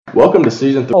Welcome to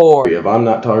Season 3 of I'm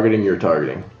Not Targeting, You're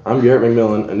Targeting. I'm Garrett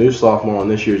McMillan, a new sophomore on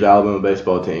this year's Alabama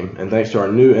baseball team, and thanks to our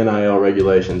new NIL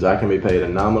regulations, I can be paid a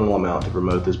nominal amount to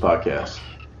promote this podcast.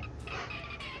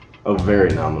 A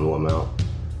very nominal amount.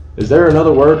 Is there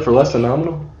another word for less than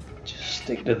nominal? Just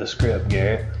stick to the script,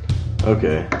 Garrett.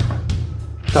 Okay.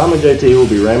 Tom and JT will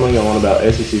be rambling on about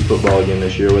SEC football again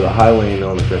this year with a high lean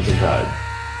on the Crimson Tide.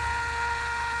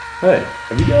 Hey,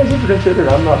 have you guys ever considered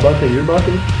I'm not bunting, you're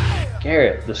bunting?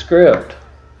 Garrett, the script.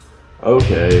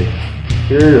 Okay.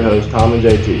 Here are your hosts, Tom and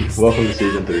JT. Welcome to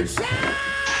Season 3.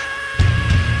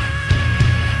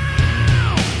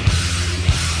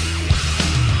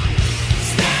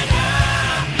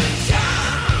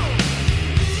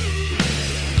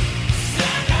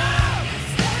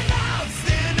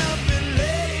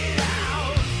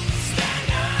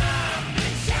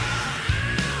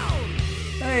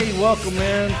 Welcome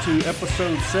in to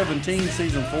episode 17,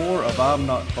 season 4 of I'm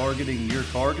Not Targeting, You're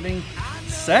Targeting.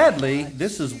 Sadly,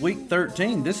 this is week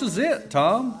 13. This is it,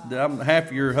 Tom. I'm half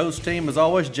of your host team, as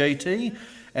always, JT,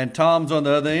 and Tom's on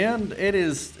the other end.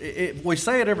 We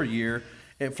say it every year.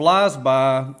 It flies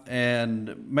by,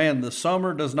 and man, the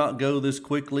summer does not go this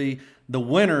quickly. The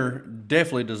winter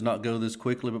definitely does not go this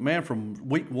quickly, but man, from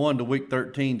week 1 to week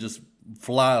 13 just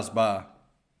flies by.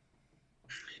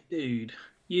 Dude.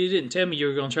 You didn't tell me you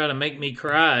were going to try to make me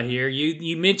cry here.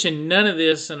 You mentioned none of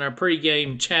this in our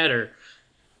pregame chatter.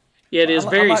 Yet it's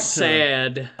very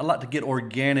sad. I like to get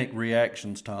organic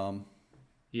reactions, Tom.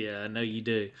 Yeah, I know you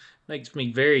do. Makes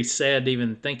me very sad to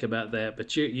even think about that.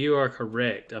 But you are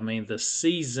correct. I mean, the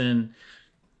season,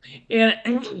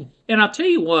 and I'll tell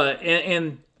you what,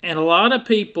 and a lot of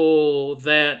people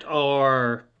that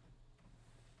are.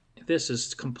 This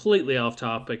is completely off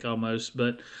topic almost,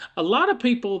 but a lot of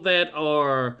people that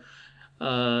are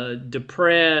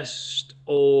depressed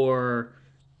or,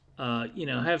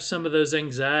 have some of those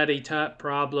anxiety type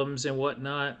problems and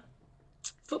whatnot,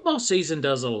 football season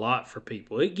does a lot for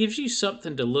people. It gives you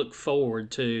something to look forward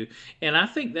to. And I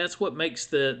think that's what makes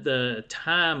the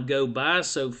time go by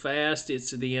so fast.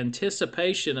 It's the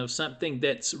anticipation of something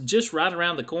that's just right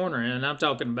around the corner. And I'm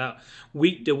talking about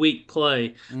week to week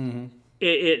play. Mm-hmm.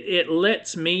 It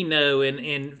lets me know,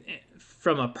 and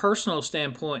from a personal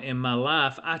standpoint in my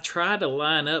life, I try to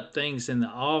line up things in the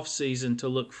off season to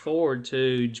look forward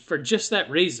to for just that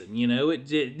reason. You know,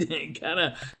 it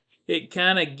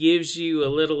kind of gives you a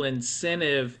little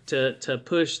incentive to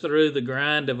push through the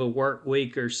grind of a work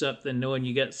week or something, knowing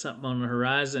you got something on the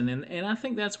horizon. And I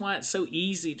think that's why it's so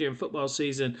easy during football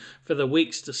season for the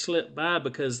weeks to slip by,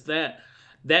 because that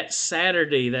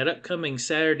Saturday, that upcoming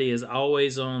Saturday, is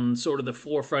always on sort of the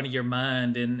forefront of your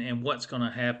mind and what's going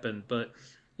to happen. But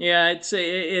yeah,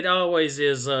 it always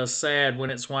is sad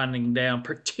when it's winding down,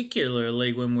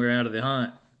 particularly when we're out of the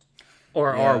hunt.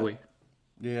 Or yeah. Are we?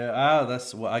 Yeah,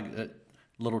 that's what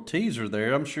little teaser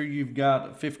there. I'm sure you've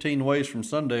got 15 ways from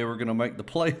Sunday we're going to make the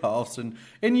playoffs,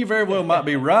 and you very well might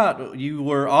be right. You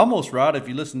were almost right if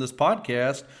you listen to this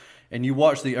podcast. And you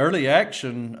watch the early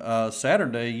action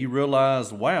Saturday, you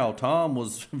realize, wow, Tom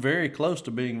was very close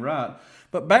to being right.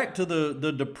 But back to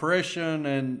the depression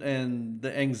and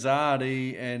the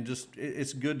anxiety, and just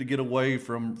it's good to get away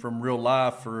from real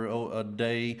life for a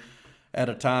day at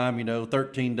a time,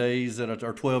 13 days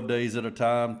or 12 days at a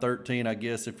time, 13, I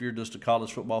guess, if you're just a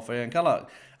college football fan. Kind of like,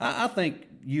 I think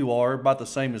you are about the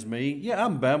same as me. Yeah,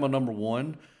 I'm Bama number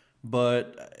 1.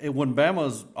 But when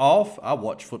Bama's off, I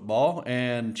watch football.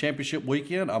 And championship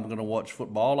weekend, I'm going to watch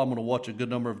football. I'm going to watch a good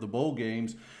number of the bowl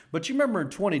games. But you remember in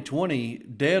 2020,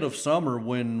 dead of summer,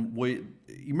 you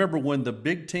remember when the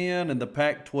Big Ten and the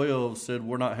Pac-12 said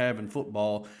we're not having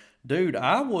football? Dude,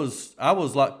 I was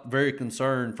like very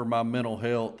concerned for my mental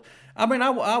health. I mean,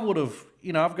 I would have,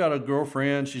 I've got a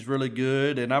girlfriend. She's really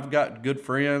good, and I've got good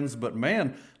friends. But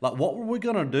man, like, what were we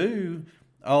going to do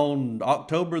on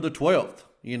October the 12th?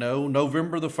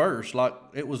 November the 1st, like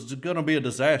it was going to be a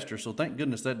disaster. So thank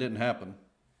goodness that didn't happen.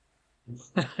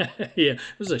 Yeah, it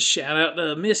was a shout out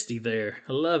to Misty there.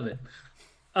 I love it.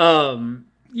 I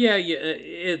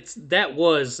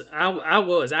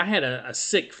had a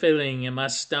sick feeling in my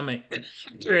stomach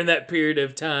during that period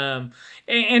of time.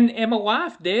 And my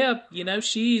wife, Deb,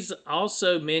 she's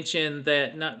also mentioned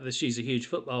that, not that she's a huge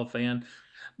football fan,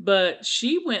 but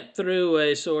she went through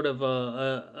a sort of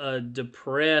a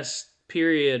depressed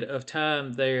period of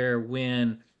time there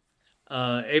when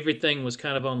everything was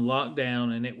kind of on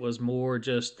lockdown, and it was more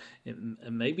just,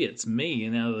 maybe it's me,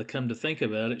 now that I come to think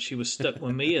about it, she was stuck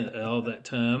with me all that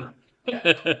time.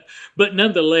 But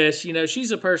nonetheless,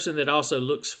 she's a person that also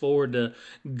looks forward to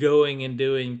going and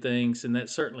doing things, and that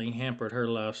certainly hampered her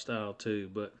lifestyle too.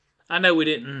 But I know we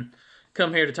didn't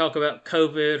come here to talk about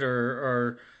COVID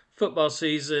or football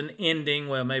season ending.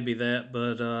 Well, maybe that,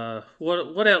 but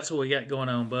what else have we got going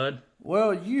on, bud?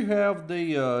 Well, you have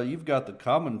you've got the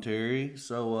commentary,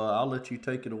 so I'll let you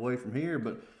take it away from here.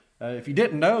 But if you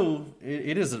didn't know,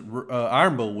 it is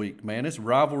Iron Bowl week, man. It's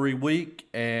rivalry week,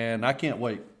 and I can't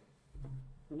wait.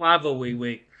 Rivalry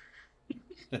week.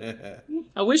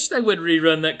 I wish they would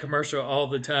rerun that commercial all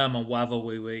the time on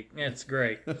Rivalry week. That's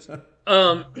great.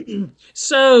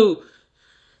 So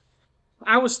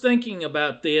I was thinking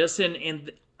about this,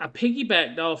 and I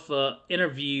piggybacked off an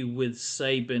interview with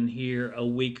Saban here a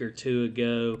week or two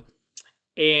ago,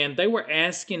 and they were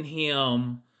asking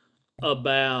him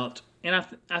about, and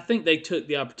I think they took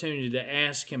the opportunity to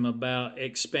ask him about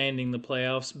expanding the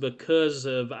playoffs because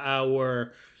of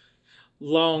our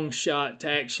long shot to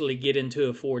actually get into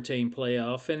a 14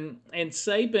 playoff, and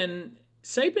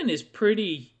Saban is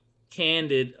pretty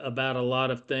candid about a lot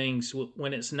of things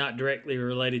when it's not directly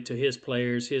related to his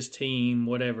players, his team,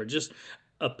 whatever, just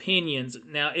opinions.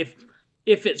 Now, if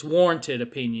it's warranted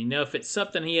opinion, if it's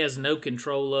something he has no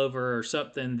control over or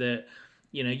something that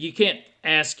you can't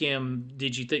ask him,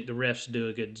 did you think the refs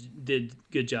did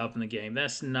good job in the game?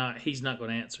 He's not going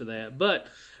to answer that. But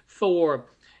for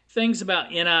things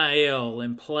about NIL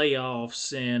and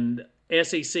playoffs and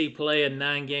SEC playing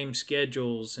 9-game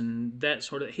schedules and that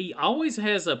sort of, he always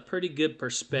has a pretty good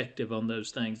perspective on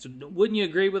those things. Wouldn't you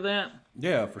agree with that?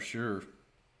 Yeah, for sure.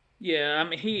 Yeah, I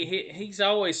mean he's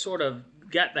always sort of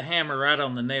got the hammer right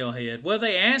on the nail head. Well,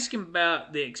 they asked him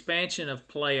about the expansion of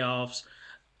playoffs.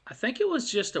 I think it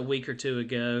was just a week or two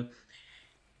ago,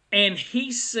 and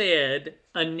he said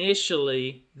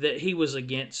initially that he was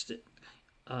against it.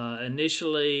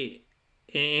 Initially,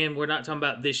 and we're not talking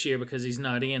about this year because he's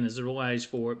not in as a wise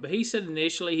for it, but he said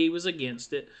initially he was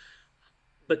against it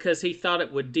because he thought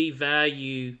it would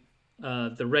devalue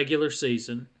the regular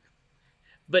season.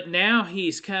 But now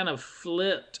he's kind of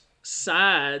flipped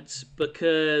sides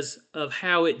because of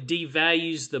how it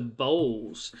devalues the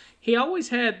bowls. He always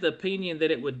had the opinion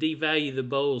that it would devalue the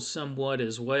bowls somewhat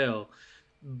as well,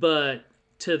 but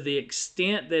to the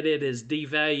extent that it has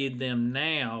devalued them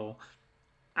now,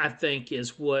 I think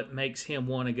is what makes him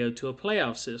want to go to a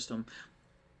playoff system.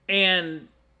 And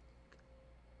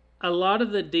a lot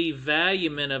of the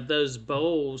devaluement of those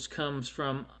bowls comes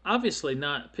from obviously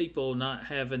not people not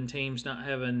having teams, not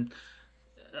having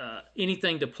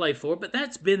anything to play for, but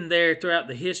that's been there throughout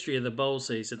the history of the bowl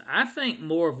season. I think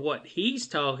more of what he's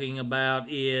talking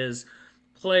about is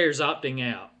players opting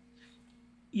out.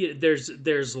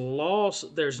 There's loss,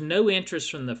 there's no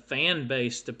interest from the fan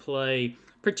base to play,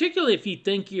 particularly if you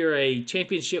think you're a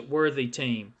championship-worthy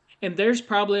team. And there's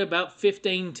probably about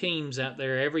 15 teams out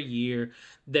there every year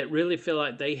that really feel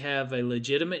like they have a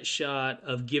legitimate shot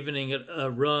of giving it a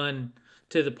run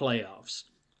to the playoffs.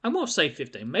 I won't say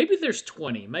 15. Maybe there's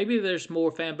 20. Maybe there's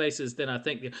more fan bases than I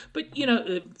think. But,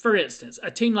 for instance, a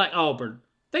team like Auburn,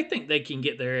 they think they can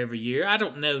get there every year. I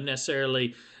don't know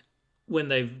necessarily when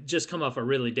they've just come off a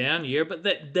really down year, but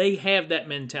that they have that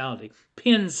mentality.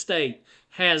 Penn State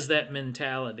has that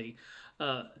mentality.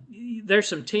 There's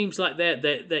some teams like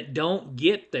that don't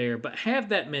get there, but have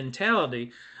that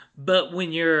mentality. But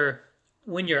when you're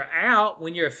out,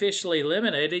 when you're officially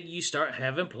eliminated, you start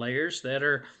having players that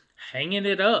are hanging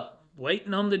it up,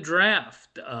 waiting on the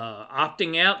draft,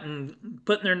 opting out and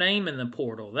putting their name in the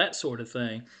portal, that sort of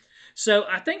thing. So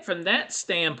I think from that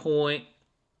standpoint,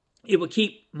 it would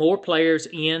keep more players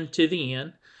in to the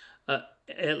end,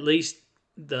 at least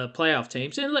the playoff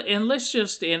teams. And let's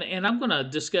just, and I'm going to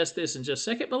discuss this in just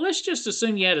a second, but let's just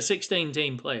assume you had a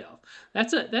 16-team playoff.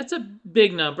 That's a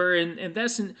big number, and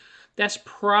that's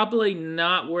probably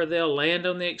not where they'll land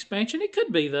on the expansion. It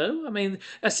could be, though. I mean,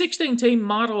 a 16-team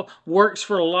model works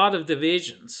for a lot of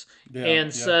divisions.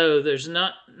 So there's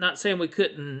not saying we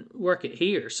couldn't work it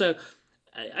here. So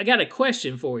I got a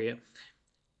question for you.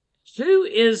 Who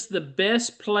is the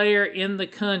best player in the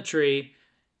country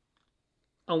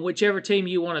on whichever team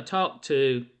you want to talk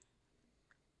to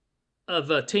of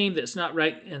a team that's not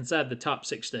ranked inside the top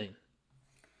 16?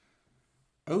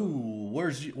 Oh,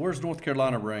 where's North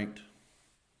Carolina ranked?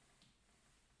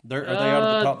 Are they out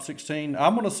of the top 16?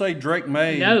 I'm going to say Drake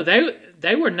May. No,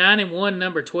 they were 9-1,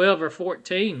 number 12 or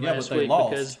 14 last but they week lost.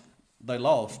 because they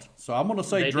lost. So I'm going to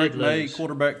say Drake May,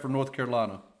 quarterback for North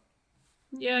Carolina.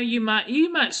 Yeah, you might.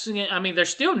 I mean, they're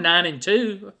still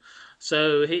 9-2,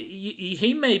 so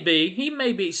he may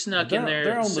be snuck in there.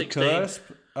 They're on 16. the cusp.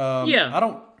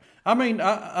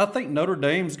 I think Notre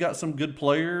Dame's got some good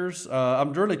players.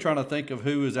 I'm really trying to think of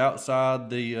who is outside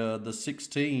the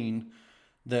 16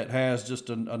 that has just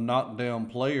a knockdown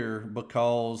player,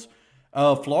 because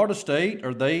Florida State,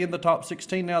 are they in the top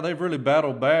 16 now? They've really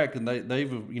battled back, and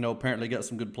they've apparently got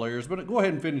some good players. But go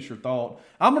ahead and finish your thought.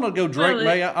 I'm going to go Drake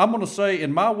May. I'm going to say,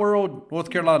 in my world, North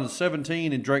Carolina's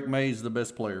 17, and Drake May is the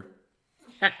best player.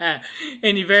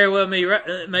 And you very well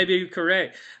may be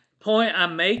correct. Point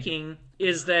I'm making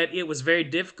is that it was very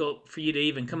difficult for you to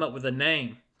even come up with a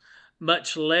name,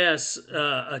 much less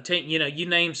a team. You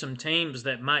name some teams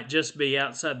that might just be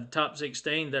outside the top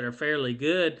 16 that are fairly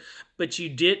good, but you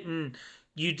didn't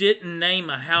name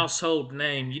a household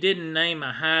name. You didn't name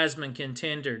a Heisman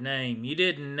contender name. You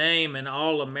didn't name an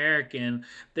All-American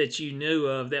that you knew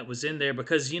of that was in there,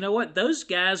 because you know what? Those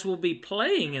guys will be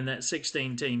playing in that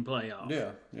 16-team playoff.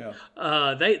 Yeah.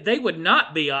 They would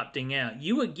not be opting out.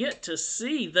 You would get to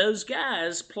see those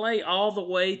guys play all the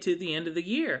way to the end of the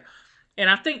year. And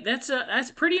I think that's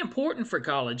pretty important for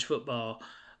college football.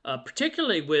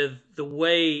 Particularly with the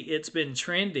way it's been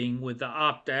trending with the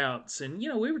opt-outs. And,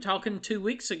 we were talking 2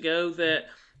 weeks ago that,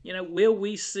 will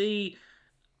we see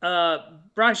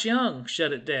Bryce Young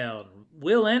shut it down?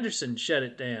 Will Anderson shut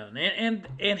it down?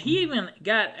 And he even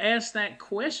got asked that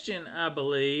question, I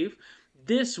believe,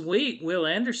 this week, Will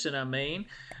Anderson,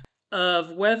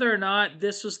 of whether or not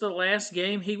this was the last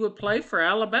game he would play for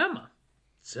Alabama.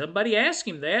 Somebody asked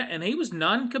him that, and he was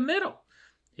non-committal.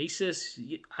 He says,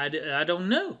 I don't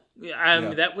know.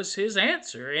 That was his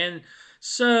answer. And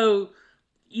so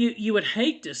you would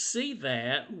hate to see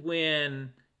that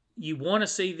when you want to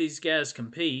see these guys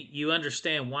compete. You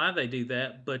understand why they do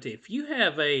that. But if you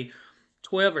have a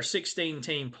 12 or 16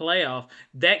 team playoff,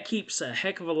 that keeps a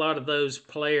heck of a lot of those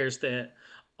players that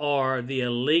are the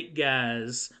elite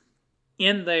guys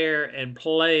in there and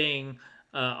playing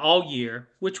all year,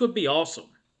 which would be awesome.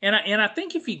 And I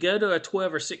think if you go to a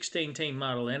 12 or 16 team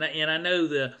model, and I know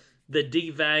the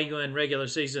devaluing regular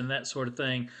season, that sort of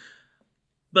thing,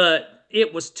 but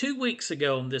it was 2 weeks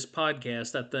ago on this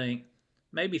podcast, I think,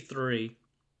 maybe 3,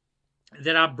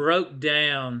 that I broke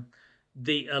down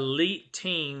the elite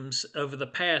teams over the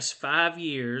past 5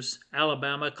 years,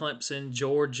 Alabama, Clemson,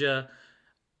 Georgia,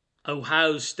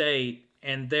 Ohio State,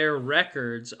 and their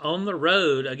records on the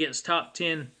road against top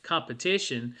 10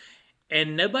 competition.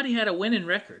 And nobody had a winning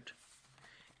record.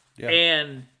 Yeah.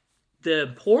 And the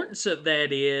importance of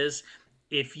that is,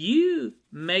 if you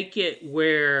make it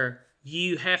where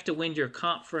you have to win your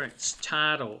conference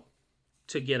title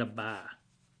to get a bye,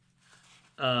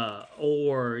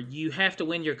 or you have to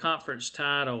win your conference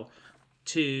title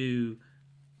to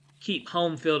keep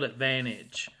home field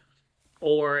advantage,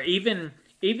 or even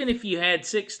if you had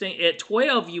 16, at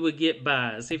 12 you would get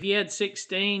buys. If you had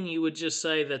 16, you would just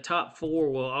say the top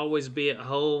 4 will always be at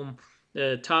home.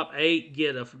 The top 8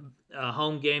 get a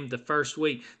home game the first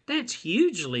week. That's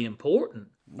hugely important.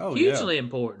 Oh, hugely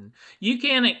important. You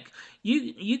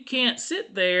can't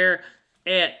sit there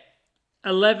at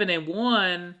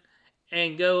 11-1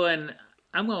 and go and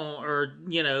I'm going, or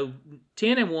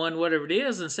 10-1, whatever it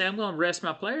is, and say I'm going to rest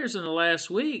my players in the last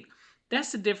week.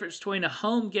 That's the difference between a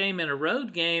home game and a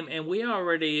road game, and we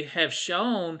already have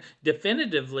shown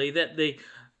definitively that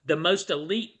the most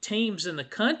elite teams in the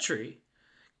country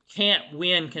can't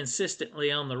win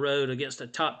consistently on the road against a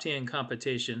top 10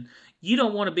 competition. You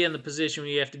don't want to be in the position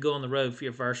where you have to go on the road for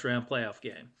your first round playoff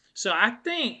game. So I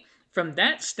think from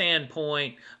that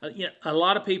standpoint, a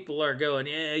lot of people are going,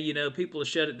 people will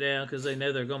shut it down because they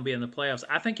know they're going to be in the playoffs.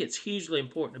 I think it's hugely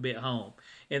important to be at home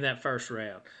in that first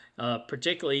round.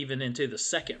 Particularly even into the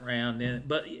second round.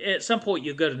 But at some point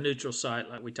you'll go to neutral site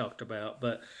like we talked about.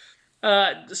 But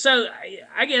so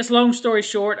I guess long story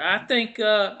short, I think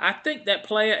that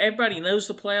everybody knows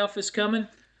the playoff is coming.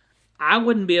 I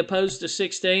wouldn't be opposed to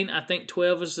 16. I think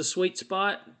 12 is the sweet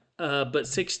spot. But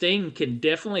 16 can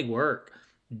definitely work.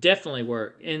 Definitely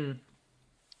work. And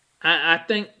I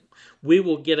think we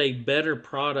will get a better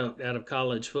product out of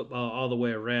college football all the way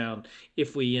around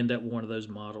if we end up one of those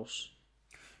models.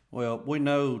 Well, we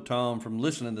know, Tom, from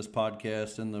listening to this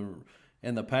podcast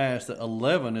in the past, that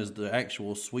 11 is the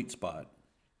actual sweet spot.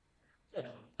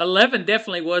 11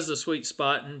 definitely was the sweet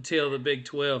spot until the Big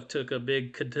 12 took a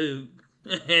big kadoo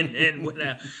and went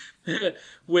out.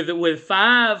 With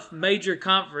 5 major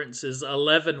conferences,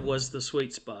 11 was the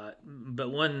sweet spot.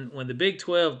 But when the Big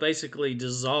 12 basically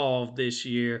dissolved this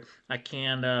year, I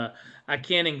can't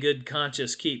in good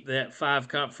conscience keep that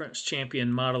 5-conference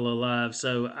champion model alive.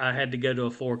 So I had to go to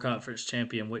a 4-conference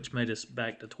champion, which made us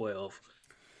back to 12.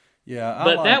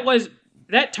 Yeah,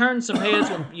 that turned some heads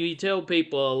when you tell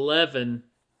people 11.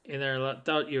 And they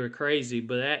thought you were crazy,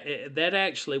 but that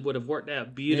actually would have worked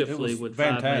out beautifully with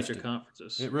fantastic. 5 major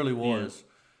conferences. It really was.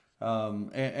 Yeah.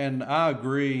 And I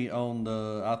agree on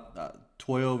the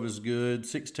 12 is good,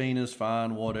 16 is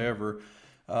fine, whatever.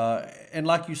 And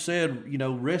like you said,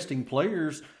 resting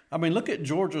players. I mean, look at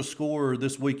Georgia's score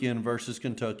this weekend versus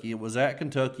Kentucky. It was at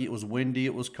Kentucky. It was windy.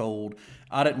 It was cold.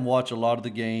 I didn't watch a lot of the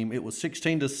game. It was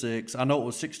 16-6. I know it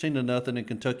was 16-0, and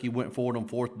Kentucky went for it on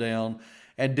fourth down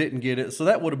and didn't get it. So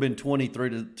that would have been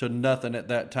 23-0 at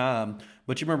that time.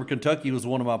 But you remember Kentucky was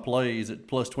one of my plays at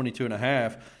plus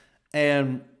 22.5.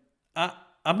 And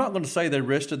I'm not going to say they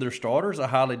rested their starters. I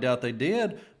highly doubt they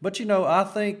did. But, I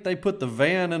think they put the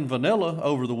van and vanilla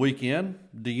over the weekend.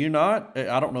 Do you not?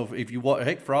 I don't know if you watch.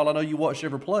 Heck, for all I know, you watched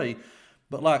every play.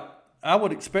 But, I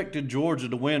would expected Georgia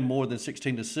to win more than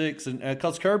 16-6. And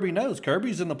because Kirby knows.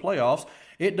 Kirby's in the playoffs.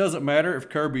 It doesn't matter if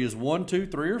Kirby is 1, 2,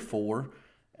 3, or 4.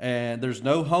 And there's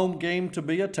no home game to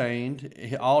be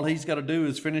attained. All he's got to do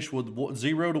is finish with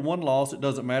 0-1 loss. It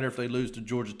doesn't matter if they lose to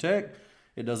Georgia Tech.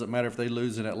 It doesn't matter if they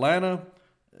lose in Atlanta.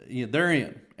 They're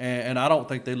in, and I don't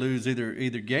think they lose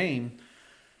either game.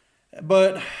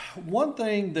 But one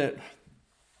thing that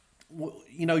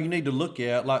you need to look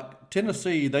at, like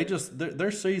Tennessee,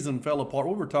 their season fell apart.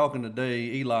 We were talking today,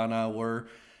 Eli and I were,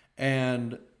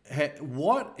 and have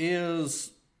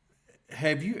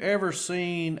you ever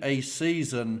seen a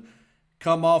season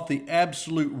come off the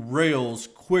absolute rails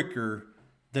quicker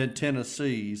than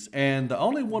Tennessee's? And the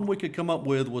only one we could come up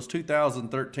with was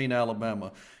 2013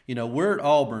 Alabama. We're at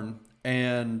Auburn,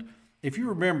 and if you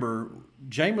remember,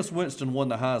 Jameis Winston won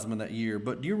the Heisman that year.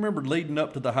 But do you remember leading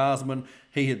up to the Heisman,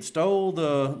 he had stole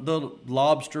the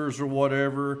lobsters or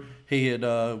whatever. He had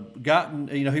gotten,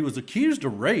 he was accused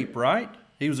of rape, right?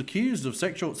 He was accused of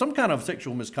some kind of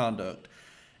sexual misconduct.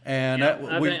 And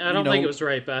I don't think it was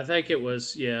rape. I think it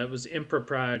was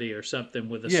impropriety or something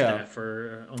with a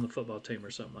staffer on the football team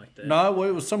or something like that. No,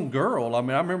 it was some girl. I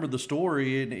mean, I remember the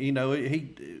story, and he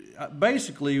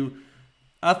basically,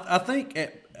 I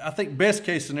think best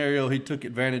case scenario, he took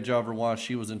advantage of her while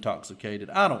she was intoxicated.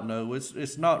 I don't know.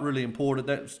 It's not really important.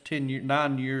 That's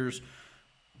 9 years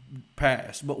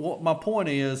past. But what my point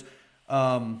is.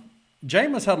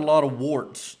 Jameis had a lot of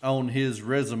warts on his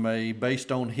resume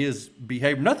based on his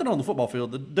behavior. Nothing on the football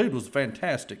field. The dude was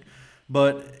fantastic.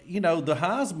 But, the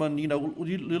Heisman, you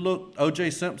look,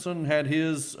 O.J. Simpson had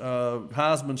his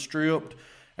Heisman stripped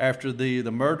after the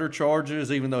murder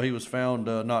charges, even though he was found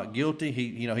not guilty.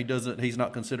 He's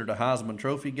not considered a Heisman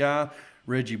Trophy guy.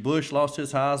 Reggie Bush lost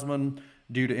his Heisman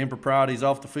due to improprieties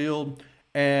off the field.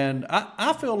 And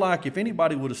I feel like if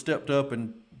anybody would have stepped up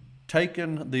and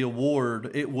taken the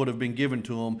award, it would have been given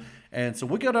to him. And so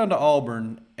we go down to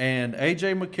Auburn, and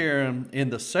A.J. McCarron in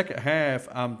the second half,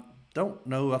 I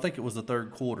think it was the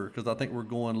third quarter, because I think we're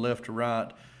going left to right,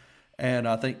 and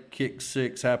I think kick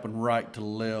 6 happened right to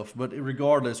left. But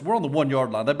regardless, we're on the 1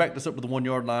 yard line. They backed us up to the 1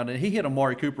 yard line, and he hit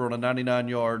Amari Cooper on a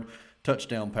 99-yard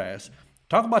touchdown pass.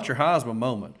 Talk about your Heisman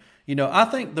moment. I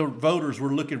think the voters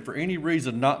were looking for any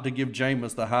reason not to give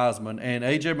Jameis the Heisman, and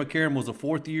A.J. McCarron was a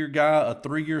fourth-year guy, a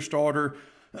 3-year starter,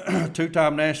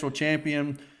 two-time national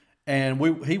champion,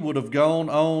 and he would have gone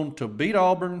on to beat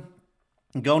Auburn,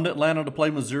 gone to Atlanta to play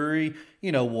Missouri,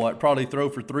 probably throw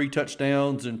for 3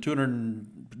 touchdowns and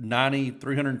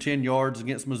 310 yards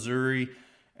against Missouri,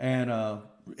 and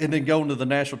then go into the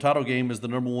national title game as the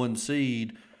number 1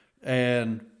 seed,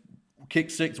 and kick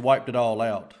 6 wiped it all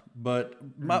out. But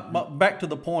back to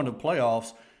the point of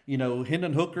playoffs,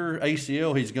 Hendon Hooker,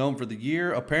 ACL, he's gone for the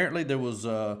year. Apparently there was,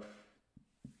 and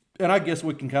I guess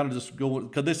we can kind of just go,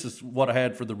 because this is what I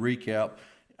had for the recap.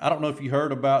 I don't know if you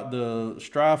heard about the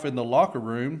strife in the locker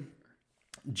room.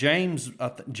 James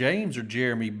or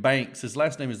Jeremy Banks, his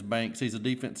last name is Banks. He's a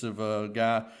defensive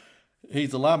guy.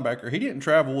 He's a linebacker. He didn't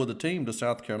travel with the team to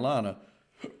South Carolina.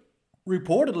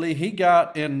 Reportedly, he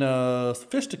got in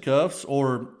fisticuffs,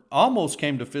 or almost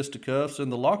came to fisticuffs in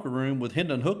the locker room with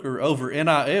Hendon Hooker over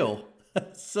NIL.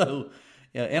 So,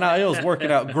 NIL is working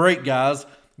out great, guys.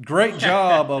 Great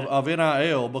job of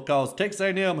NIL, because Texas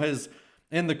A&M is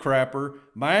in the crapper.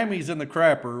 Miami's in the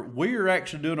crapper. We're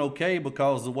actually doing okay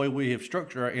because of the way we have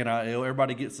structured our NIL.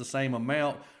 Everybody gets the same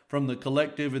amount from the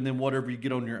collective, and then whatever you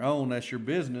get on your own, that's your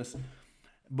business.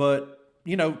 But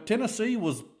Tennessee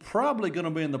was probably going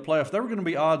to be in the playoffs. They were going to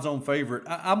be odds-on favorite.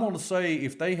 I'm going to say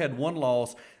if they had one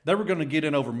loss, they were going to get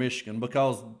in over Michigan,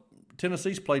 because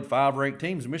Tennessee's played 5 ranked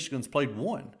teams. Michigan's played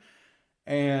 1.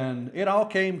 And it all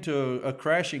came to a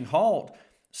crashing halt.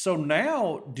 So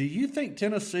now, do you think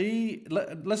Tennessee,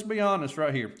 let's be honest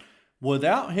right here,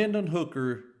 without Hendon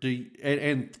Hooker,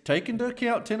 and take into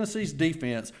account Tennessee's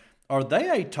defense, are they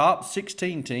a top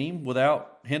 16 team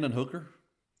without Hendon Hooker?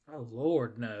 Oh,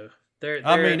 Lord, no. They're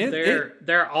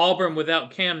Auburn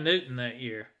without Cam Newton that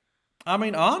year. I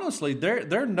mean, honestly,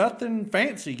 they're nothing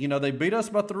fancy. They beat us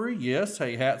by 3. Yes,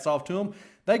 hey, hats off to them.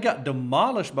 They got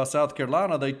demolished by South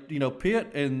Carolina. They,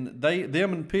 Pitt and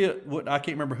Pitt. I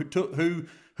can't remember who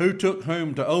took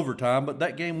whom to overtime, but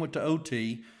that game went to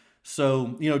OT.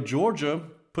 So Georgia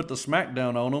put the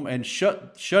smackdown on them and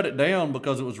shut it down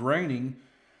because it was raining.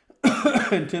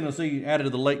 And Tennessee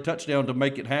added the late touchdown to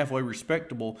make it halfway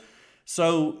respectable.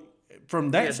 So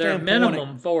from that standpoint, they're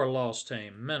minimum 4-loss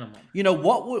team, minimum.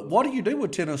 What do you do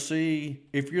with Tennessee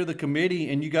if you're the committee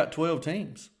and you got 12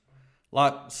 teams?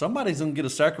 Like, somebody's going to get a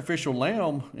sacrificial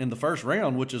lamb in the first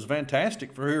round, which is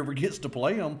fantastic for whoever gets to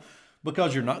play them,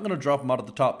 because you're not going to drop them out of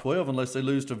the top 12 unless they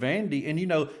lose to Vandy.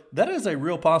 And, that is a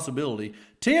real possibility.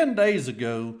 10 days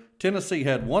ago, Tennessee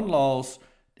had one loss.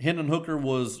 Hendon Hooker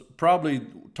was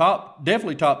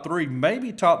definitely top 3,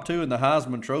 maybe top 2 in the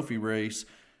Heisman Trophy race.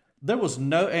 There was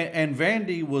and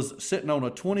Vandy was sitting on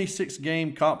a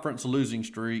 26-game conference losing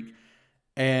streak.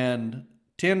 And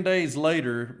 10 days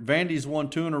later, Vandy's won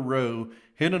 2 in a row.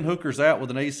 Hendon Hooker's out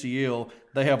with an ACL.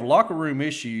 They have locker room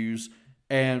issues.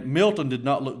 And Milton did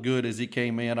not look good as he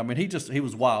came in. I mean, he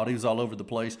was wild. He was all over the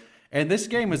place. And this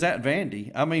game is at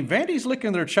Vandy. I mean, Vandy's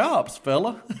licking their chops,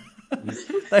 fella.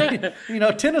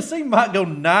 Tennessee might go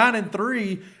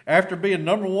 9-3 after being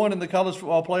number 1 in the college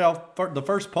football playoff for the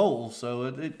first poll. So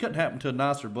it couldn't happen to a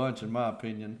nicer bunch, in my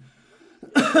opinion.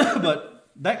 But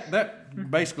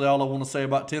that basically all I want to say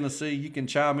about Tennessee. You can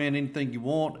chime in anything you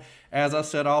want. As I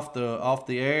said off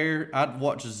the air, I'd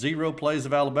watch 0 plays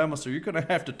of Alabama, so you're going to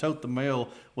have to tote the mail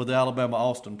with the Alabama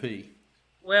Austin Peay.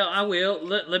 Well, I will.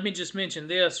 Let me just mention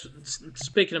this.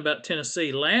 Speaking about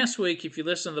Tennessee, last week, if you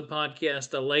listen to the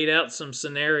podcast, I laid out some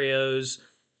scenarios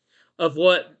of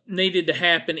what needed to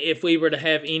happen if we were to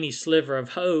have any sliver of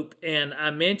hope. And I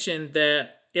mentioned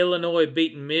that Illinois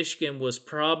beating Michigan was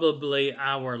probably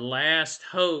our last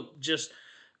hope, just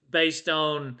based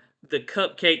on the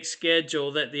cupcake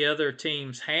schedule that the other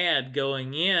teams had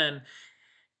going in.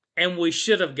 And we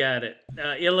should have got it.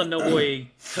 Illinois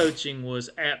coaching was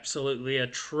absolutely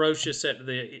atrocious at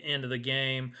the end of the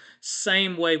game.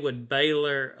 Same way with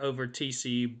Baylor over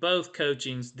TCU. Both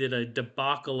coachings did a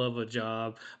debacle of a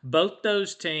job. Both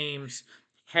those teams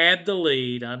had the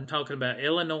lead. I'm talking about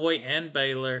Illinois and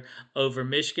Baylor over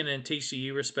Michigan and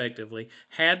TCU respectively.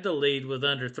 Had the lead with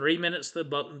under 3 minutes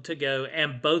to go,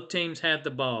 and both teams had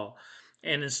the ball.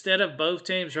 And instead of both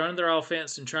teams running their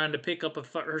offense and trying to pick up a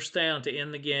first down to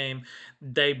end the game,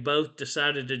 they both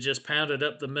decided to just pound it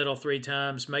up the middle 3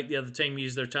 times, make the other team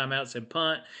use their timeouts and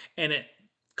punt, and it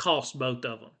cost both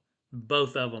of them.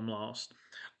 Both of them lost.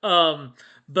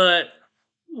 But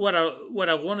what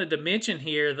I wanted to mention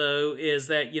here, though, is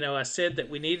that, I said that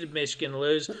we needed Michigan to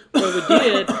lose. Well, we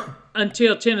did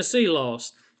until Tennessee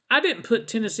lost. I didn't put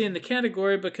Tennessee in the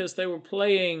category because they were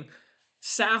playing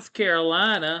South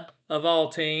Carolina, of all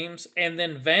teams, and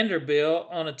then Vanderbilt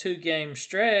on a 2-game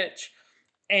stretch.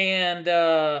 And,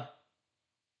 oh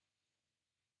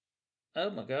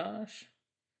my gosh.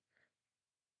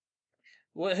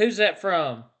 Who's that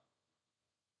from?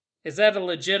 Is that a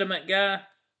legitimate guy?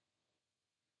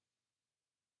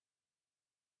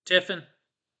 Tiffin?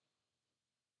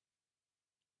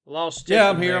 Lost Tiffin. Yeah,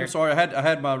 I'm here. There. I'm sorry. I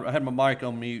had my mic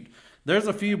on mute. There's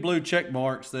a few blue check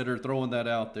marks that are throwing that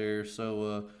out there.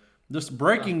 So, just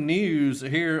breaking news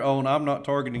here on I'm Not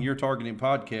Targeting, You're Targeting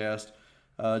podcast.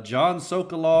 John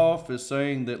Sokoloff is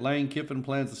saying that Lane Kiffin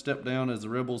plans to step down as the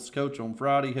Rebels coach on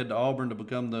Friday, head to Auburn to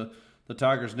become the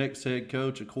Tigers' next head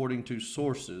coach, according to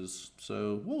sources.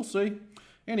 So we'll see.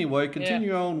 Anyway,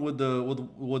 continue on with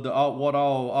what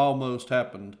almost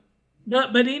happened.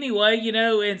 But anyway,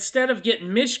 instead of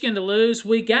getting Michigan to lose,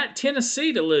 we got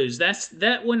Tennessee to lose.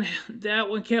 That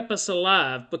one kept us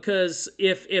alive, because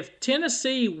if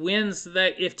Tennessee wins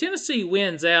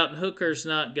out and Hooker's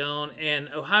not gone, and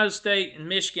Ohio State and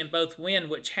Michigan both win,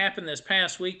 which happened this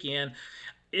past weekend,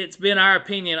 it's been our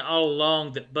opinion all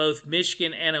along that both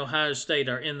Michigan and Ohio State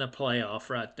are in the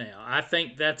playoff right now. I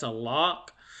think that's a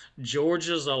lock.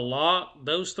 Georgia's a lock.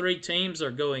 Those 3 teams are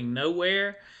going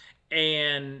nowhere.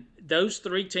 And those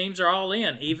 3 teams are all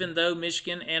in, even though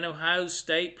Michigan and Ohio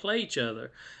State play each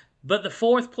other. But the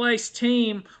 4th place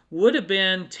team would have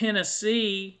been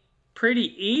Tennessee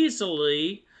pretty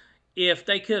easily if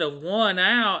they could have won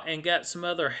out and got some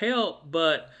other help.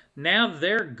 But now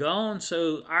they're gone,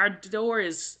 so our door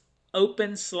is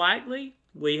open slightly.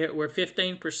 We're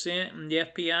 15%, and the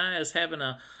FPI is having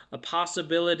a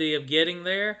possibility of getting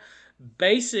there.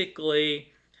 Basically,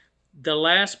 the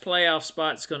last playoff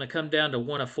spot is going to come down to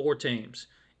one of 4 teams.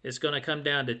 It's going to come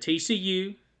down to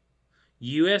TCU,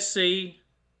 USC,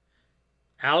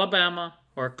 Alabama,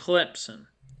 or Clemson.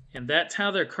 And that's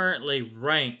how they're currently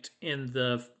ranked in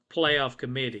the playoff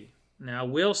committee. Now, I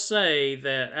will say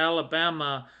that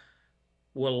Alabama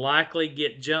will likely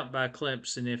get jumped by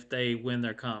Clemson if they win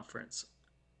their conference.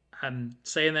 I'm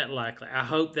saying that likely. I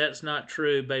hope that's not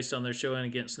true based on their showing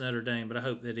against Notre Dame, but I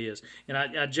hope that is. And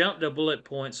I jumped a bullet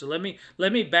point, so let me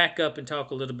back up and talk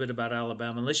a little bit about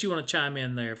Alabama, unless you want to chime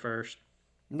in there first.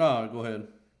 No, go ahead.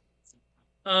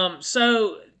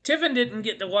 So Tiffin didn't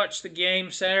get to watch the game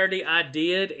Saturday. I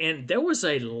did, and there was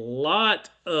a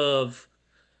lot of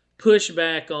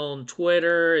pushback on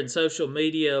Twitter and social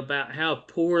media about how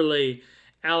poorly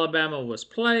Alabama was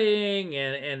playing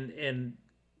and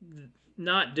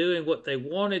not doing what they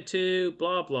wanted to,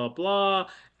 blah, blah, blah.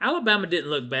 Alabama didn't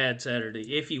look bad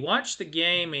Saturday. If you watched the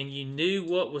game and you knew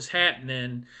what was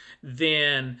happening,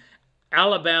 then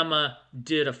Alabama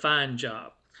did a fine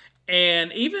job.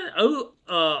 And even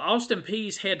Austin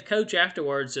Peay's head coach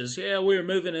afterwards says, yeah, we were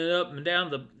moving it up and down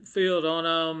the field on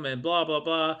them and blah, blah,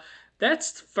 blah.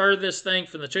 That's the furthest thing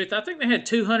from the truth. I think they had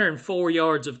 204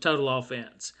 yards of total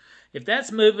offense. If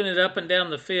that's moving it up and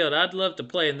down the field, I'd love to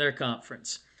play in their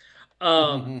conference.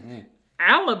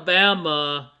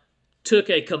 Alabama took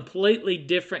a completely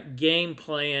different game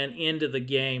plan into the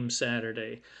game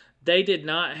Saturday. They did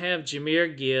not have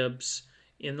Jahmyr Gibbs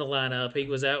in the lineup. He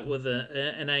was out with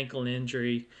an ankle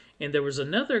injury, and there was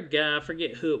another guy, I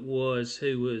forget who it was,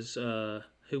 who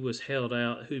was held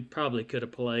out, who probably could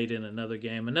have played in another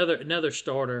game, another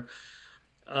starter.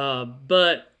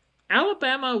 But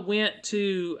Alabama went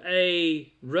to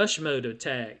a rush mode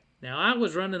attack. Now, I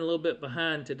was running a little bit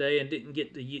behind today and didn't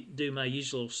get to do my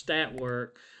usual stat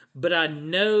work, but I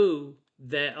know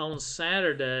that on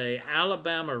Saturday,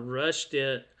 Alabama rushed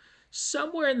it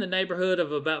somewhere in the neighborhood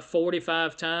of about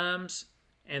 45 times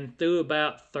and threw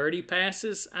about 30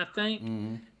 passes, I think.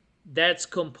 Mm-hmm. That's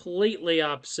completely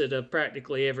opposite of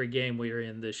practically every game we are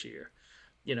in this year.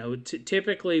 You know,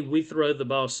 typically we throw the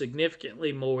ball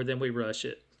significantly more than we rush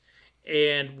it.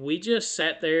 And we just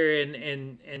sat there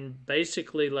and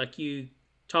basically, like you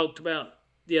talked about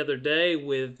the other day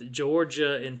with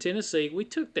Georgia and Tennessee, we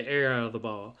took the air out of the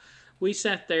ball. We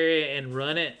sat there and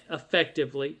run it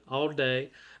effectively all day.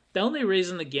 The only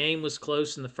reason the game was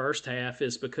close in the first half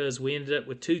is because we ended up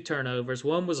with 2 turnovers.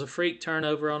 One was a freak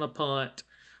turnover on a punt.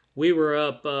 We were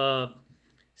up 7-0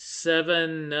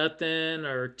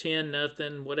 or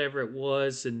 10-0, whatever it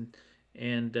was, and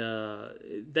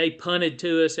they punted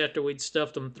to us after we'd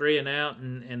stuffed them 3 and out,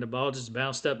 and the ball just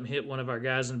bounced up and hit one of our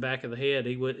guys in the back of the head.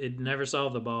 It never saw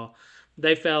the ball.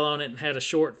 They fell on it and had a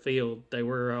short field. They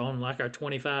were on like our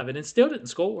 25, and it still didn't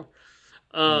score.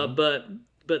 But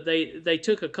they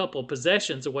took a couple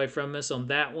possessions away from us on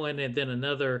that one, and then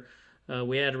another.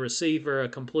 We had a receiver, a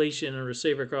completion, a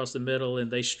receiver across the middle,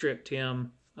 and they stripped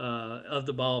him of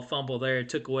the ball, fumble there,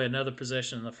 took away another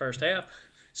possession in the first half.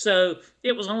 So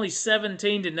it was only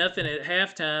 17-0 at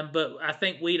halftime, but I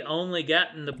think we'd only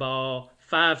gotten the ball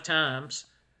 5 times,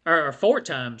 or 4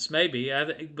 times maybe,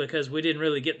 because we didn't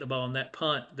really get the ball on that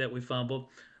punt that we fumbled.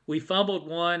 We fumbled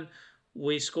one.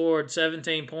 We scored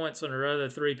 17 points on our other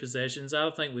 3 possessions. I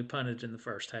don't think we punted in the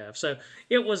first half. So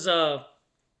it was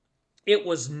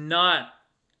not,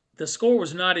 the score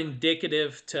was not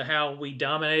indicative to how we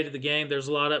dominated the game. There's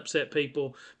a lot of upset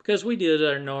people because we did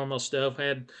our normal stuff,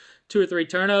 had 2 or 3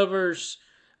 turnovers.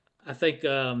 I think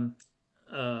our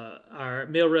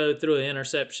Milroe threw an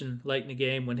interception late in the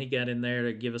game when he got in there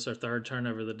to give us our 3rd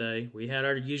turnover of the day. We had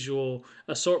our usual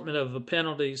assortment of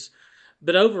penalties,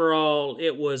 but overall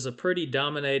it was a pretty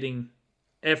dominating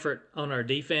effort on our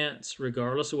defense,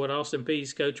 regardless of what Austin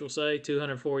Peay's coach will say,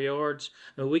 204 yards.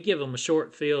 I mean, we give them a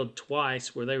short field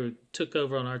twice where they took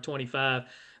over on our 25.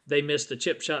 They missed a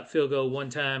chip shot field goal one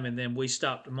time, and then we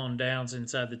stopped them on downs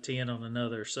inside the 10 on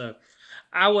another. So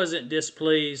I wasn't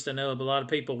displeased. I know a lot of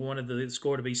people wanted the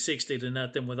score to be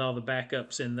 60-0 with all the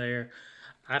backups in there.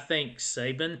 I think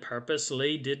Saban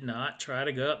purposely did not try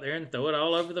to go up there and throw it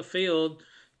all over the field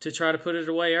to try to put it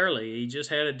away early. He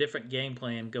just had a different game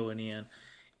plan going in.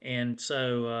 And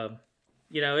so,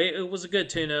 it was a good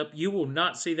tune-up. You will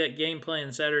not see that game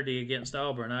plan Saturday against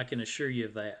Auburn. I can assure you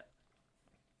of that.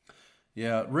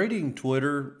 Yeah, reading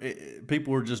Twitter,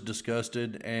 people were just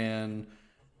disgusted. And,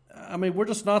 I mean, we're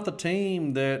just not the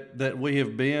team that we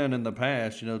have been in the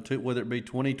past, whether it be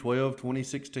 2012,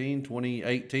 2016,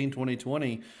 2018,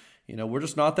 2020. We're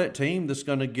just not that team that's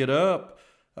going to get up,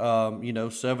 7-0,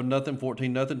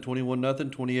 14-0,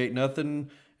 21-0, 28-0.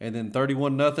 And then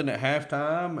 31-0 at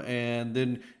halftime, and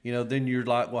then then you're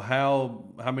like, well,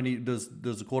 how many does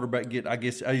the quarterback get? I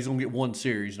guess he's gonna get 1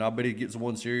 series, and I bet he gets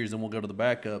 1 series, and we'll go to the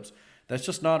backups. That's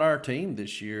just not our team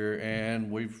this year,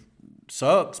 and we've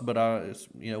sucks, but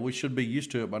we should be used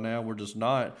to it by now. We're just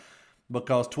not.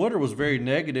 because Twitter was very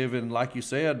negative, and like you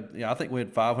said, I think we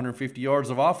had 550 yards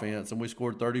of offense, and we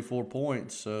scored 34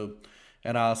 points. So,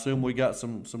 and I assume we got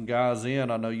some guys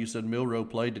in. I know you said Milroe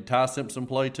played. Did Ty Simpson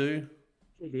play too?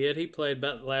 He did. He played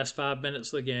about the last 5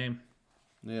 minutes of the game.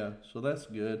 Yeah, so that's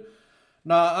good.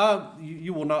 No,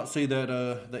 you will not see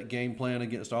that game plan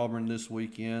against Auburn this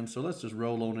weekend. So let's just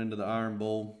roll on into the Iron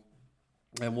Bowl,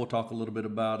 and we'll talk a little bit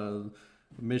about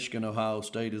Michigan, Ohio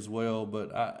State as well. But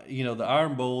the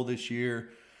Iron Bowl this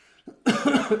year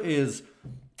is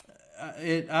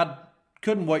I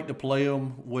couldn't wait to play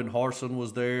them when Harsin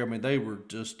was there. I mean, they were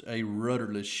just a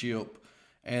rudderless ship.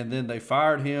 And then they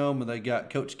fired him, and they got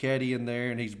Coach Caddy in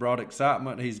there, and he's brought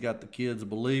excitement. He's got the kids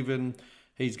believing.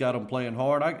 He's got them playing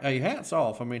hard. Hey, hats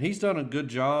off. I mean, he's done a good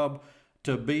job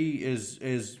to be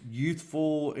as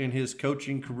youthful in his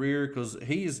coaching career, because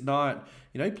he is not,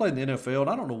 he played in the NFL, and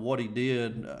I don't know what he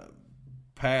did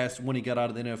past when he got out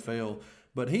of the NFL,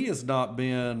 but he has not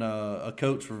been a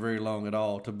coach for very long at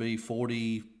all. To be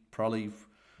 40, probably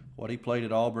he played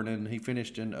at Auburn, and he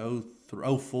finished in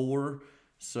 04,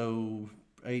 so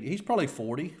he's probably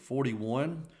 40,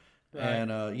 41. Right.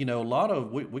 And, a lot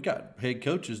of we got head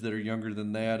coaches that are younger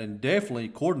than that, and definitely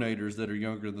coordinators that are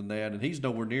younger than that. And he's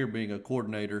nowhere near being a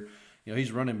coordinator.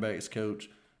 He's running backs coach.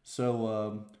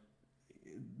 So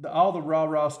all the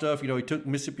rah-rah stuff, he took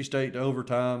Mississippi State to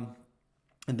overtime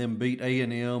and then beat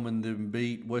A&M and then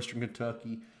beat Western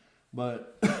Kentucky.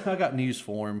 But I got news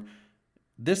for him.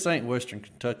 This ain't Western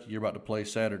Kentucky you're about to play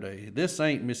Saturday. This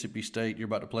ain't Mississippi State you're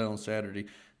about to play on Saturday.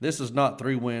 This is not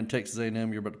 3-win Texas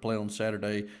A&M you're about to play on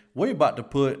Saturday. We're about to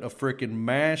put a freaking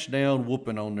mash-down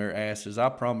whooping on their asses. I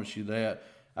promise you that.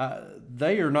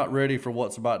 They are not ready for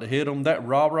what's about to hit them. That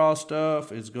rah-rah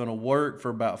stuff is going to work for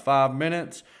about 5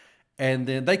 minutes, and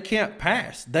then they can't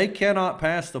pass. They cannot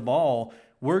pass the ball.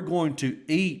 We're going to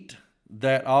eat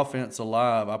that offense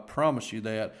alive. I promise you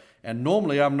that. And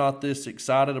normally I'm not this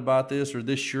excited about this or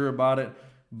this sure about it,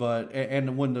 but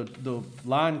and when the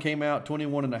line came out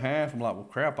 21.5, I'm like, well,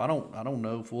 crap, I don't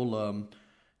know if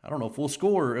we'll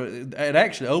score. It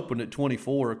actually opened at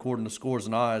 24 according to Scores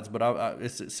and Odds, but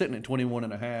it's sitting at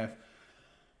 21.5.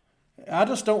 I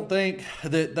just don't think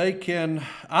that they can.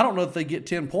 I don't know if they get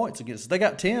 10 points against us. They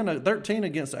got 13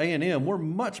 against A&M. We're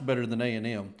much better than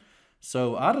A&M.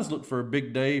 So I just look for a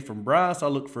big day from Bryce. I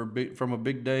look for a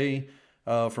big day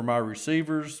from our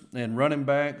receivers and running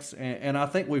backs. And I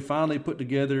think we finally put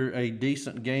together a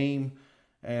decent game,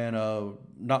 and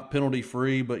not penalty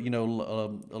free, but, a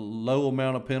low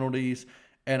amount of penalties.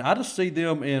 And I just see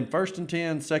them in 1st and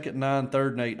 10, 2nd and 9,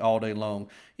 3rd and 8 all day long.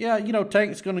 Yeah,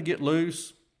 Tank's going to get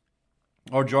loose,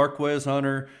 or Jarquez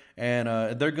Hunter, and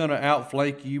they're going to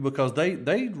outflank you because they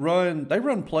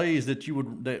run plays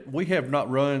that we have not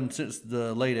run since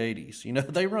the late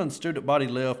 80s. They run student body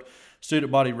left,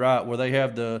 student body right, where they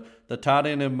have the tight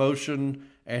end in motion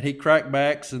and he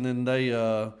crackbacks, and then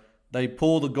they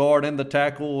pull the guard and the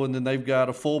tackle, and then they've got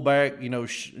a fullback,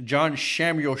 John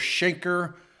Samuel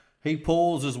Schenker. He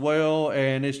pulls as well,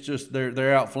 and it's just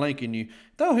they're outflanking you.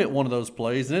 They'll hit one of those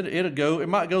plays, and it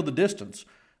might go the distance.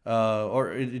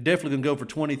 Or it definitely can go for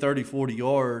 20, 30, 40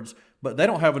 yards, but they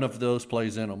don't have enough of those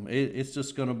plays in them. It's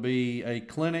just going to be a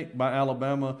clinic by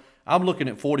Alabama. I'm looking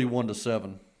at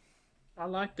 41-7. I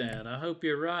like that. I hope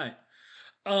you're right.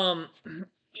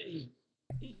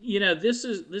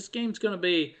 This game's going to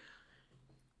be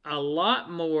a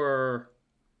lot more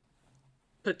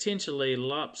potentially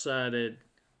lopsided.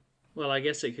 Well, I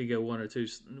guess it could go one or two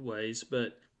ways,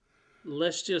 but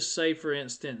let's just say, for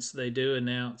instance, they do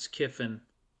announce Kiffin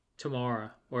tomorrow,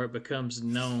 or it becomes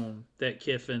known that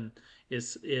Kiffin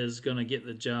is going to get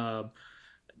the job.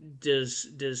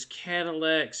 Does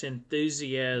Cadillac's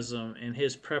enthusiasm and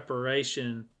his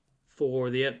preparation for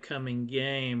the upcoming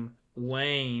game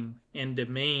wane and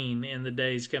demean in the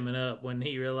days coming up when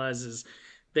he realizes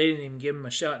they didn't even give him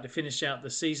a shot to finish out the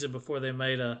season before they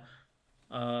made a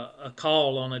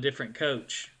call on a different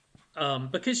coach?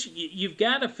 Because you've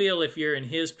got to feel, if you're in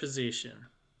his position,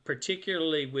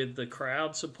 particularly with the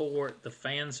crowd support, the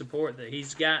fan support that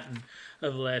he's gotten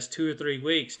over the last 2 or 3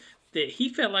 weeks, that he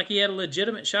felt like he had a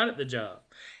legitimate shot at the job.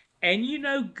 And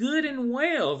good and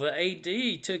well, the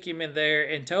AD took him in there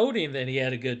and told him that he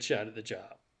had a good shot at the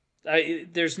job.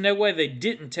 There's no way they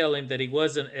didn't tell him that he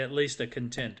wasn't at least a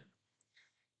contender.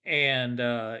 And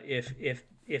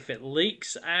if it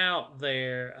leaks out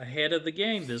there ahead of the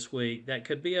game this week, that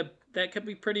could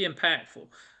be pretty impactful.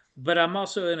 But I'm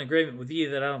also in agreement with you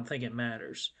that I don't think it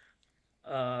matters.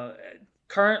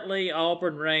 Currently,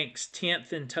 Auburn ranks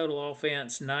 10th in total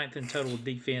offense, 9th in total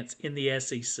defense in the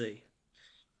SEC.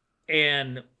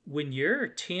 And when you're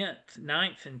 10th,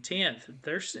 9th, and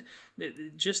 10th,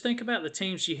 just think about the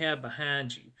teams you have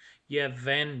behind you. You have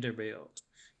Vanderbilt,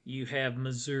 you have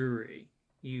Missouri,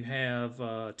 you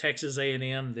have Texas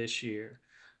A&M this year.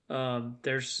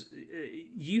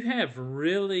 You have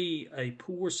really a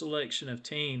poor selection of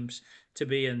teams to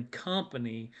be in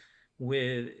company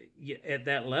with at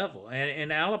that level.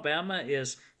 And Alabama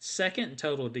is second in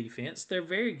total defense. They're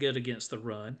very good against the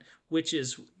run, which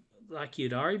is, like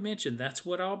you'd already mentioned, that's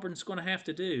what Auburn's going to have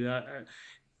to do.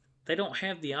 They don't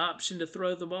have the option to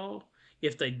throw the ball.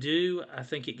 If they do, I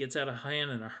think it gets out of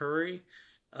hand in a hurry.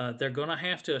 They're going to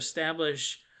have to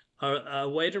establish a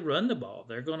way to run the ball.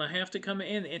 They're going to have to come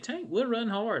in, and Tank will run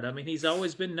hard. I mean, he's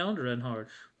always been known to run hard,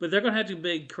 but they're going to have to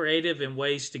be creative in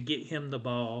ways to get him the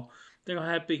ball. They're going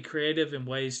to have to be creative in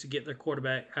ways to get their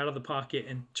quarterback out of the pocket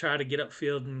and try to get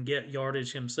upfield and get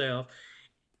yardage himself.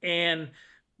 And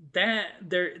that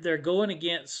they're going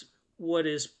against what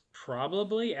is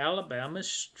probably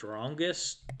Alabama's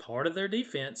strongest part of their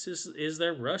defense is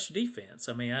their rush defense.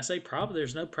 I mean, I say probably.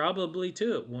 There's no probably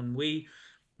to it. When we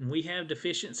have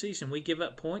deficiencies and we give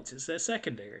up points, it's that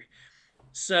secondary.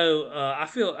 So I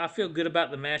feel good about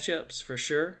the matchups for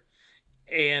sure,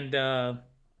 and I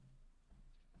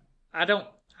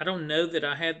don't know that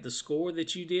I had the score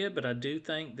that you did, but I do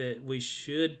think that we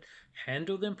should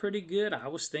handle them pretty good. I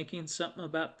was thinking something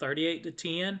about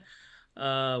 38-10.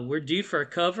 We're due for a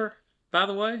cover, by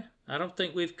the way. I don't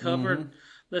think we've covered. Mm-hmm.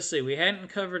 Let's see, we hadn't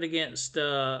covered against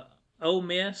Ole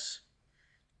Miss,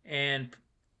 and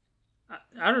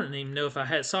I don't even know if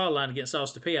I saw a line against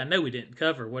Austin Peay. I know we didn't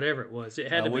cover whatever it was. It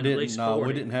had to be at least 40. No,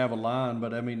 we didn't have a line,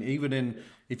 but I mean, even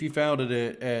if you found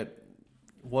it at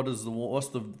what's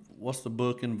the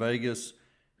book in Vegas?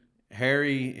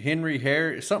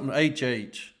 Henry something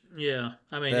HH. Yeah,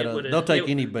 I mean, they'll take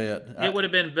any bet. It would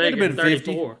have been big at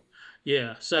 34. 50.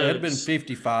 Yeah, so it would have been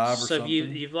 55 or something. So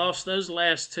you've lost those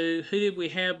last two. Who did we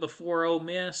have before Ole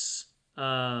Miss?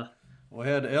 We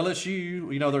had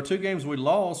LSU. You know, there are two games we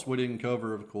lost. We didn't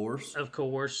cover, of course. Of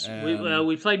course.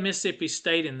 We played Mississippi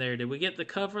State in there. Did we get the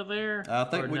cover there? I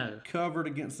think we covered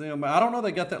against them. I don't know.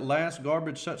 They got that last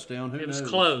garbage touchdown. Who knows? It was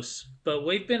close. But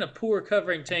we've been a poor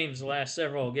covering team the last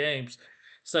several games.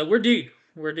 So we're due.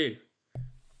 We're due.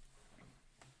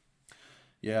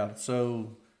 Yeah,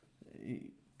 so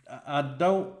I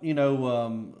don't,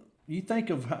 you think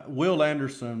of Will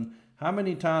Anderson. How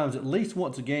many times, at least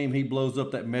once a game, he blows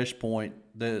up that mesh point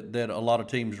that a lot of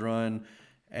teams run,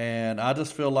 and I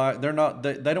just feel like they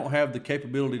don't have the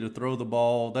capability to throw the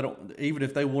ball. They don't, even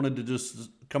if they wanted to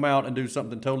just come out and do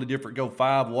something totally different, go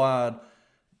 5 wide,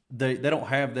 they don't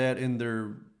have that in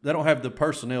their. They don't have the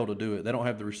personnel to do it. They don't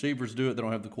have the receivers to do it. They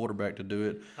don't have the quarterback to do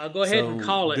it. I'll go ahead and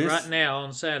call it right now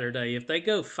on Saturday. If they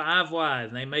go 5 wide,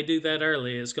 and they may do that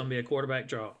early, it's going to be a quarterback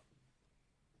draw.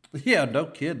 Yeah, no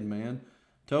kidding, man.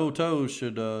 Toe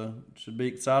should be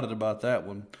excited about that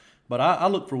one. But I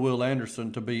look for Will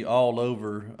Anderson to be all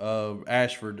over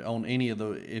Ashford on any of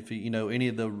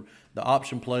the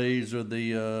option plays or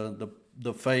the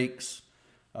fakes.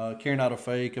 Carrying out a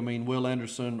fake. I mean, Will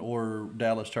Anderson or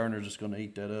Dallas Turner is just going to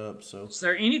eat that up. So, is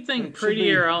there anything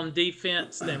prettier on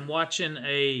defense than watching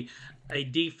a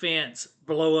defense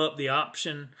blow up the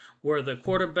option where the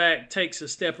quarterback takes a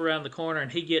step around the corner and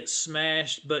he gets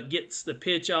smashed, but gets the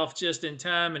pitch off just in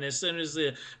time, and as soon as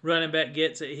the running back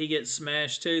gets it, he gets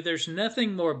smashed too? There's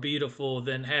nothing more beautiful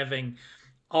than having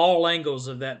all angles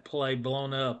of that play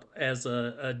blown up as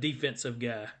a defensive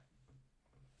guy.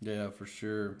 Yeah, for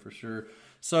sure.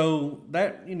 So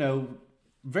that,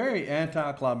 very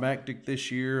anticlimactic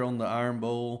this year on the Iron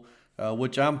Bowl,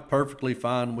 which I'm perfectly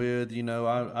fine with.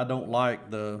 I don't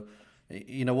like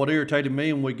what irritated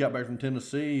me when we got back from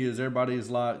Tennessee is everybody's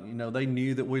like, they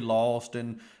knew that we lost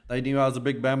and they knew I was a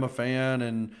big Bama fan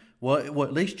and well,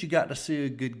 at least you got to see a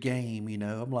good game,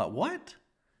 I'm like, what?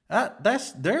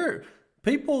 That's their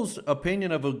people's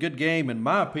opinion of a good game and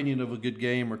my opinion of a good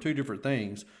game are two different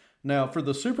things. Now, for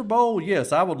the Super Bowl,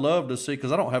 yes, I would love to see,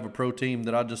 because I don't have a pro team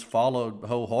that I just followed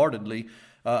wholeheartedly.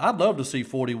 I'd love to see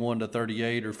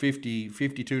 41-38 or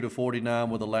 52-49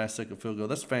 with a last-second field goal.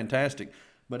 That's fantastic.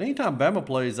 But anytime Bama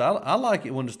plays, I like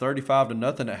it when it's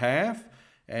 35-0 at half,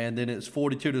 and then it's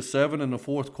 42-7 in the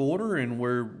fourth quarter, and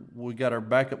we got our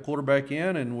backup quarterback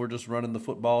in, and we're just running the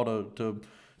football to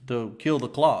kill the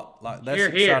clock. Like that's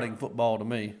exciting football to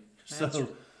me. So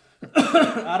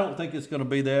I don't think it's going to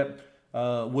be that.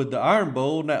 With the Iron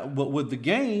Bowl, now, but with the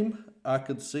game, I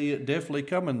could see it definitely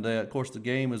coming. Of course, the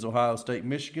game is Ohio State,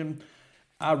 Michigan.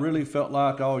 I really felt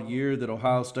like all year that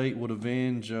Ohio State would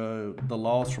avenge the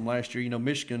loss from last year.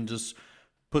 Michigan just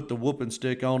put the whooping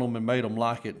stick on them and made them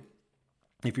like it.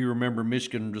 if you remember,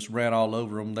 Michigan just ran all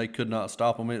over them. They could not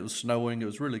stop them. It was snowing. It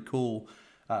was really cool.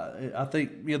 I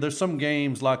think there's some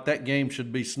games like that game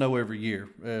should be snow every year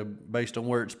based on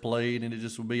where it's played, and it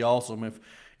just would be awesome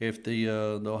if the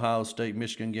Ohio State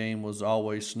Michigan game was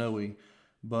always snowy.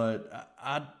 But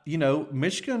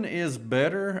Michigan is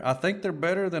better. I think they're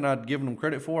better than I'd given them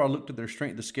credit for. I looked at their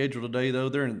strength of schedule today, though.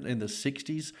 They're in the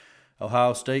 60s.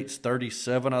 Ohio State's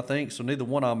 37, I think. So neither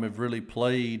one of them have really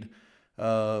played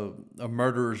a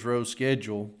murderer's row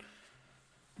schedule.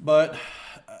 But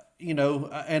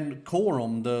and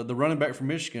Corum, the running back from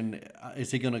Michigan,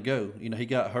 is he going to go? He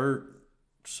got hurt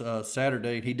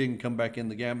Saturday, and he didn't come back in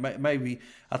the game. Maybe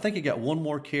I think he got one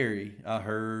more carry, I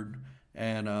heard,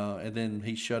 and then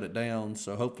he shut it down.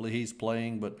 So hopefully he's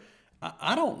playing. But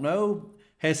I don't know.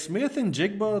 Has Smith and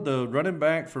Jigba, the running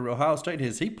back for Ohio State,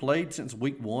 has he played since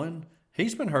week 1?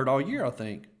 He's been hurt all year, I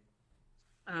think.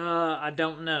 I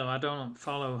don't know. I don't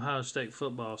follow Ohio State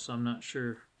football, so I'm not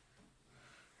sure.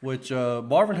 Which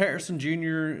Marvin Harrison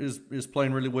Jr. is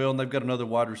playing really well, and they've got another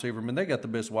wide receiver. I mean, they got the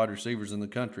best wide receivers in the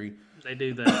country. They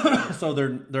do that. So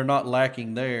they're not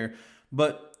lacking there.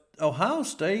 But Ohio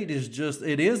State is just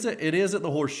it is at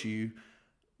the Horseshoe,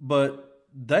 but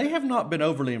they have not been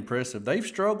overly impressive. They've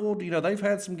struggled. They've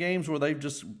had some games where they've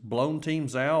just blown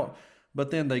teams out. But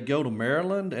then they go to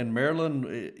Maryland, and Maryland,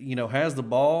 has the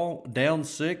ball down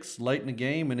 6 late in the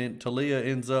game, and then Talia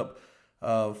ends up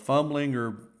fumbling,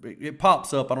 or it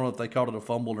pops up. I don't know if they called it a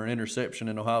fumble or an interception,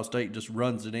 and Ohio State just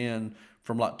runs it in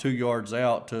from like 2 yards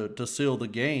out to seal the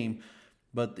game.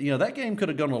 But, that game could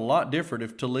have gone a lot different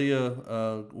if Talia,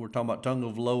 we're talking about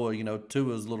Tagovailoa,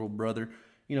 Tua's little brother,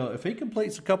 if he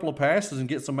completes a couple of passes and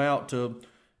gets them out to,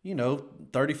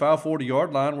 35,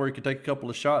 40-yard line where he could take a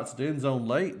couple of shots at the end zone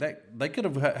late, that they could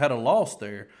have had a loss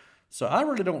there. So I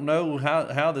really don't know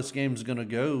how this game is going to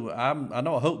go. I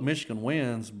hope Michigan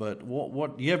wins, but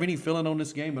what do you have any feeling on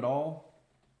this game at all?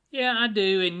 Yeah, I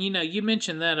do. And, you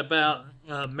mentioned that about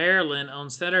Maryland on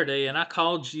Saturday, and I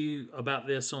called you about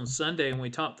this on Sunday, and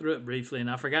we talked through it briefly, and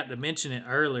I forgot to mention it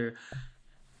earlier.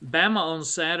 Bama on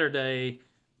Saturday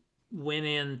went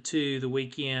into the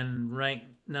weekend ranked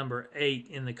number 8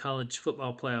 in the college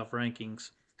football playoff rankings.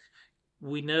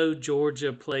 We know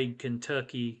Georgia played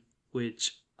Kentucky,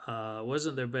 which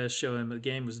wasn't their best showing, but the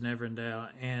game was never in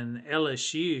doubt. And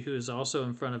LSU, who is also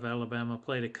in front of Alabama,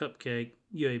 played a cupcake,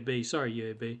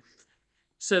 UAB.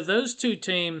 So those two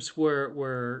teams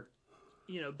were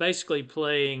basically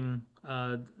playing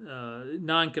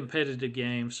non-competitive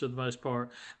games for the most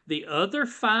part. The other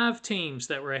 5 teams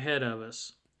that were ahead of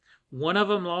us, one of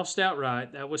them lost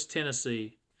outright. That was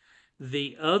Tennessee.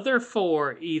 The other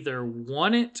 4 either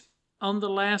won it on the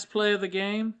last play of the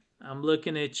game. I'm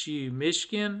looking at you,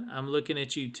 Michigan. I'm looking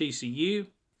at you, TCU.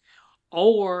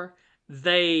 Or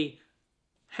they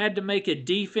had to make a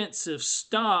defensive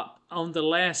stop on the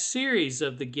last series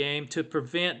of the game to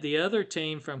prevent the other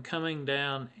team from coming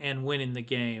down and winning the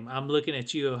game. I'm looking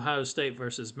at you, Ohio State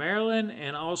versus Maryland,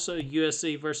 and also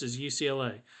USC versus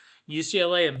UCLA.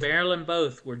 UCLA and Maryland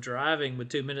both were driving with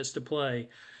 2 minutes to play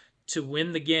to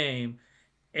win the game,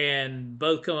 and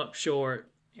both come up short.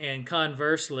 And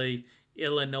conversely,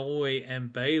 Illinois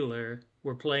and Baylor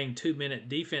were playing 2-minute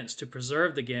defense to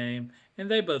preserve the game,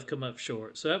 and they both come up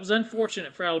short. So that was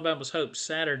unfortunate for Alabama's hopes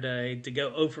Saturday to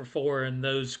go 0-4 in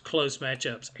those close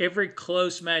matchups. Every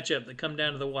close matchup that come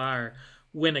down to the wire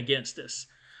went against us.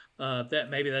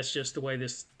 That's just the way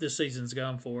this season's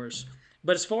gone for us.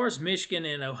 But as far as Michigan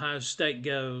and Ohio State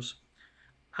goes,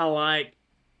 I like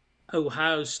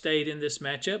Ohio State in this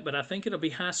matchup, but I think it'll be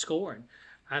high scoring.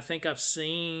 I think I've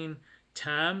seen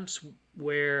times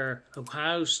where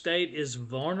Ohio State is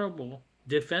vulnerable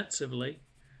defensively,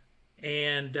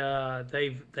 and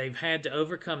they've had to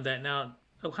overcome that. Now,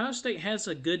 Ohio State has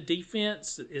a good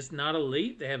defense. It's not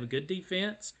elite. They have a good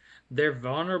defense. They're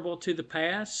vulnerable to the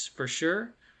pass for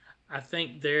sure. I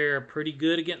think they're pretty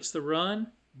good against the run,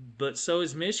 but so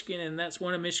is Michigan, and that's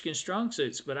one of Michigan's strong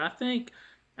suits. But I think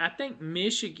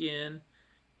Michigan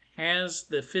has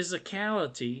the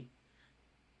physicality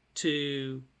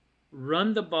to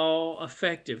run the ball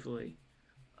effectively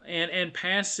and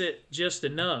pass it just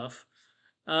enough.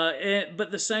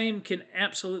 But the same can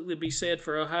absolutely be said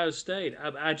for Ohio State.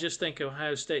 I just think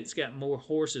Ohio State's got more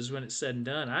horses when it's said and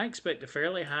done. I expect a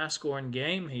fairly high-scoring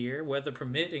game here, weather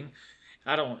permitting.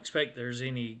 I don't expect there's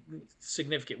any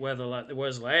significant weather like there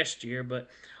was last year, but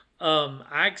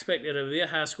I expect it to be a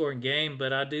high-scoring game,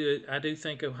 but I do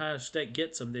think Ohio State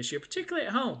gets them this year, particularly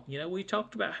at home. We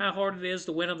talked about how hard it is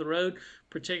to win on the road,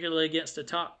 particularly against a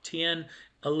top 10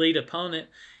 elite opponent,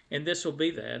 and this will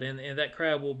be that, and that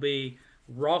crowd will be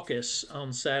raucous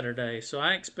on Saturday. So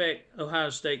I expect Ohio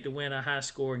State to win a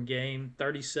high-scoring game,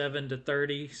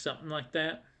 37-30, something like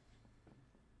that.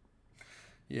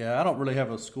 Yeah, I don't really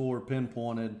have a score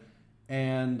pinpointed,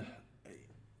 and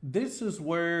this is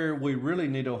where we really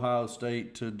need Ohio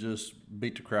State to just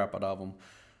beat the crap out of them.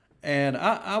 And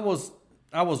I was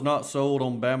not sold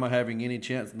on Bama having any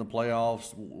chance in the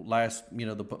playoffs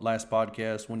the last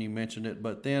podcast when you mentioned it,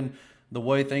 but then the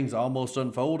way things almost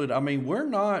unfolded, I mean, we're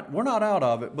not out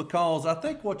of it, because I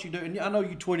think what you do, and I know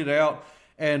you tweeted out,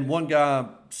 and one guy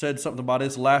said something about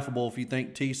it's laughable if you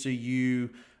think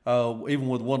TCU, even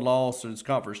with one loss as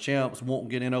conference champs, won't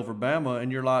get in over Bama,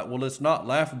 and you're like, well, it's not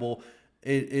laughable.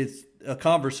 It's a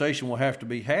conversation will have to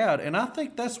be had, and I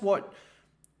think that's what.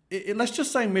 Let's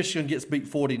just say Michigan gets beat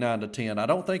 49-10. I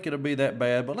don't think it'll be that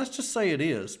bad, but let's just say it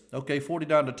is. Okay,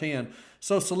 49-10.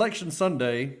 So Selection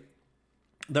Sunday,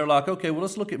 they're like, okay, well,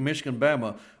 let's look at Michigan,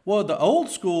 Bama. Well, the old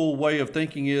school way of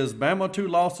thinking is Bama 2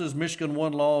 losses, Michigan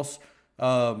 1 loss,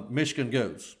 Michigan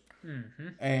goes. Mm-hmm.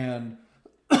 And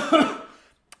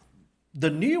the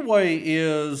new way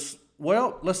is,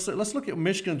 well, let's look at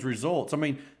Michigan's results. I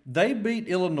mean, they beat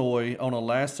Illinois on a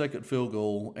last-second field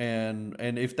goal, and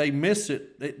if they miss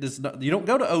it, you don't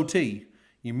go to OT.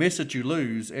 You miss it, you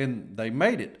lose, and they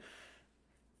made it.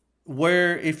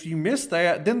 Where if you miss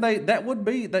that, then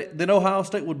then Ohio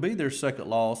State would be their second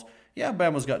loss. Yeah,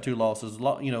 Bama's got 2 losses.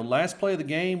 Last play of the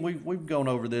game, we've gone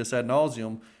over this ad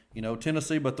nauseum.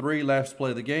 Tennessee by 3 last play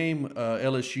of the game.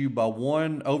 LSU by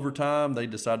 1 overtime. They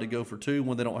decide to go for 2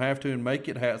 when they don't have to and make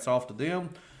it. Hats off to them.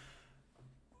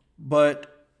 But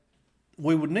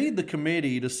we would need the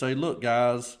committee to say, look,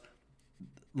 guys,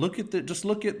 look at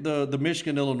the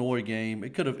Michigan-Illinois game.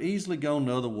 It could have easily gone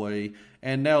the other way.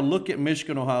 And now look at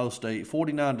Michigan-Ohio State,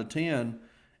 49-10.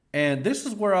 And this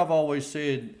is where I've always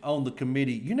said on the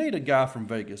committee, you need a guy from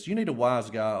Vegas. You need a wise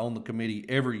guy on the committee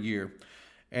every year.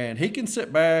 And he can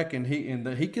sit back and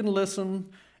he can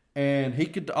listen, and he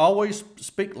could always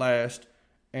speak last.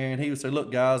 And he would say,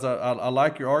 look, guys, I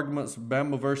like your arguments,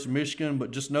 Bama versus Michigan, but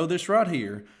just know this right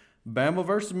here. Bama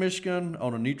versus Michigan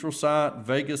on a neutral site,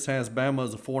 Vegas has Bama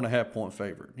as a 4.5-point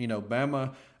favorite.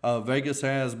 Vegas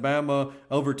has Bama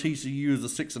over TCU as a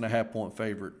 6.5-point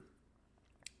favorite.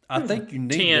 I think you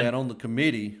need 10. that on the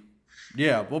committee.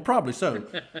 Yeah, well, probably so.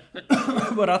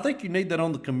 But I think you need that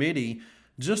on the committee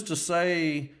just to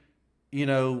say, here's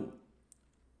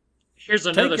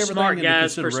another smart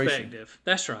guy's perspective.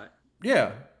 That's right.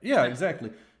 Yeah,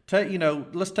 exactly.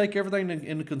 Let's take everything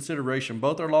into consideration.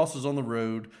 Both our losses on the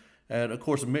road. And, of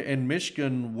course, in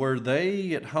Michigan, were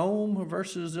they at home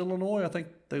versus Illinois? I think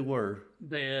they were.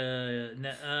 Yes,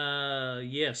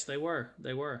 they were.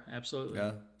 They were, absolutely.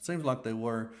 Yeah, seems like they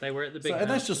were. They were at the big house. And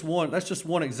that's just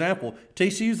one example.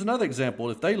 TCU's another example.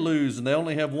 If they lose and they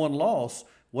only have 1 loss,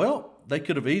 well, they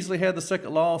could have easily had the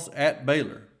second loss at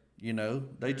Baylor.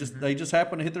 They just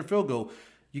happened to hit their field goal.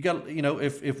 You got,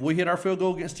 if we hit our field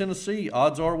goal against Tennessee,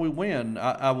 odds are we win.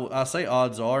 I say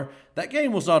odds are. That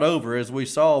game was not over, as we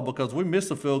saw, because we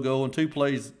missed a field goal, and 2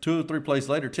 or 3 plays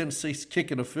later, Tennessee's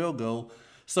kicking a field goal.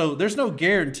 So there's no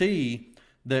guarantee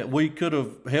that we could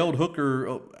have held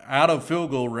Hooker out of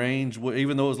field goal range,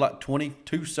 even though it was like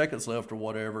 22 seconds left or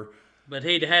whatever. But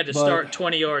he'd had to start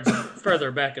 20 yards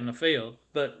further back in the field.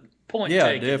 But point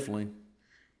taken. Yeah,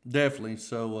 definitely.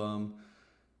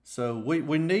 So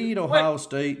we need Ohio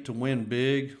State to win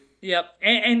big. Yep.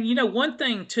 And one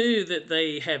thing, too, that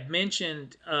they have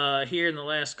mentioned here in the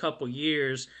last couple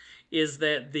years is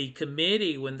that the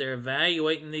committee, when they're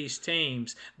evaluating these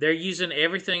teams, they're using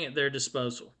everything at their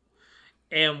disposal.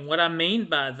 And what I mean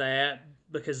by that,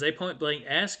 because they point blank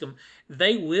ask them,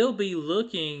 they will be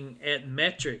looking at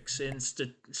metrics and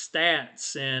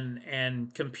stats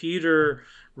and computer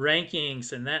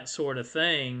rankings and that sort of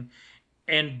thing.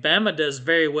 And Bama does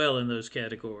very well in those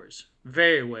categories.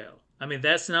 Very well. I mean,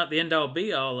 that's not the end-all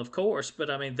be-all, of course, but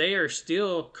I mean, they are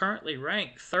still currently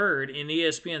ranked 3rd in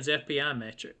ESPN's FPI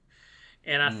metric.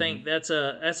 And I think that's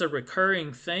a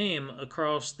recurring theme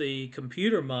across the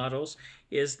computer models,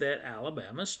 is that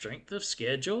Alabama's strength of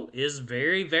schedule is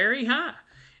very, very high.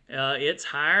 It's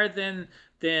higher than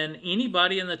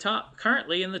anybody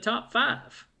currently in the top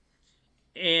 5.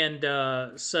 And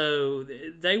so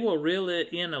they will reel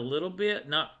it in a little bit.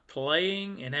 Not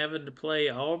playing and having to play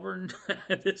Auburn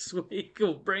this week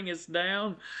will bring us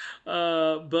down.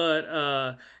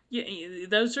 Yeah,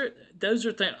 those are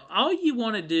things. All you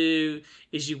want to do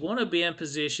is you want to be in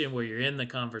position where you're in the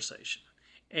conversation.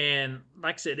 And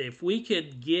like I said, if we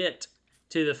could get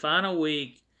to the final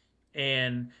week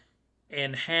and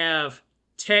have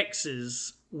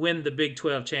Texas win the Big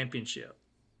 12 championship,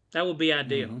 that would be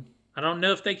ideal. I don't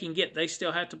know if they can get. They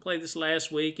still have to play this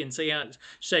last week and see how it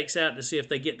shakes out to see if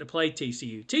they get to play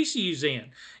TCU. TCU's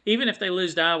in. Even if they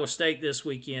lose to Iowa State this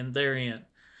weekend, they're in.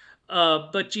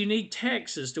 But you need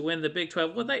Texas to win the Big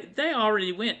 12. Well, they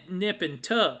already went nip and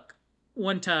tuck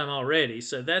one time already,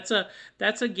 so that's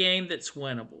a game that's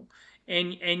winnable.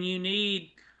 And you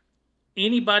need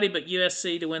anybody but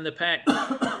USC to win the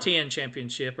Pac-10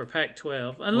 championship or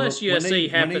Pac-12, unless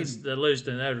USC happens to lose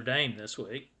to Notre Dame this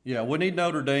week. Yeah, we need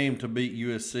Notre Dame to beat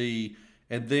USC,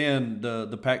 and then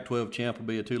the Pac-12 champ will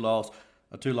be a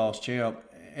two-loss champ.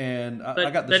 And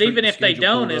I got the but even if they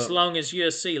don't, as up. long as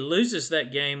USC loses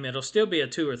that game, it'll still be a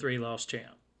 2 or 3 loss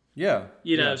champ. Yeah,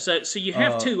 you know, so you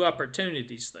have two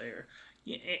opportunities there,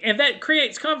 and that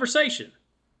creates conversation.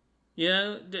 You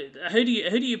know, who do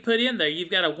you put in there?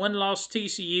 You've got a 1-loss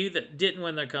TCU that didn't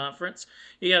win their conference.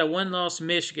 You got a 1-loss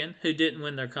Michigan who didn't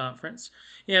win their conference.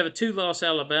 You have a 2-loss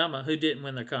Alabama who didn't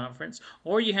win their conference.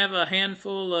 Or you have a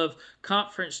handful of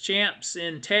conference champs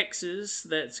in Texas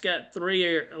that's got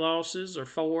 3 losses or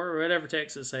 4 or whatever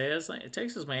Texas has.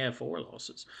 Texas may have 4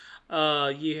 losses.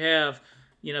 You have,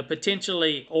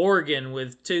 potentially Oregon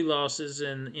with 2 losses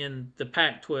in the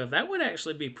Pac-12. That would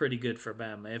actually be pretty good for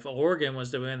Bama if Oregon was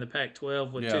to win the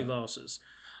Pac-12 with 2 losses.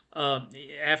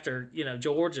 After,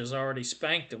 Georgia's already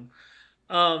spanked them.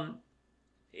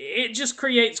 It just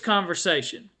creates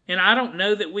conversation. And I don't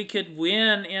know that we could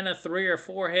win in a 3 or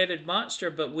 4-headed monster,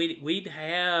 but we'd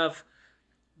have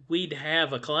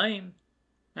a claim.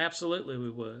 Absolutely we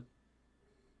would.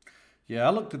 Yeah,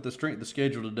 I looked at the strength of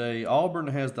schedule today. Auburn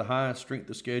has the highest strength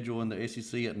of schedule in the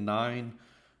SEC at 9.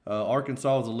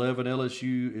 Arkansas is 11.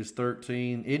 LSU is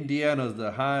 13. Indiana is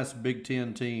the highest Big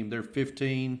Ten team. They're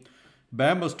 15.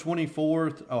 Bama's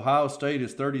 24th. Ohio State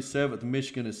is 37th.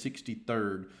 Michigan is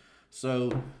 63rd.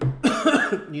 So,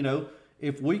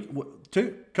 if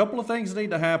couple of things need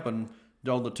to happen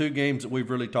on the 2 games that we've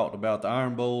really talked about, the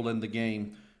Iron Bowl and the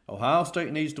game. Ohio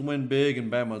State needs to win big,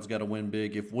 and Bama's got to win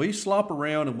big. If we slop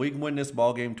around and we can win this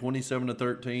ball game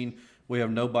 27-13, we have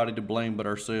nobody to blame but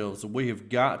ourselves. So we have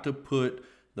got to put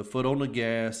the foot on the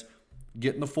gas,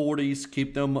 get in the 40s,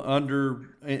 keep them under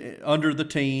the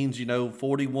teens.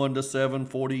 41-7,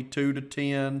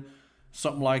 42-10,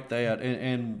 something like that.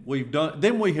 And we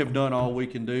have done all we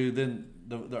can do. Then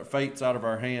the fate's out of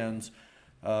our hands.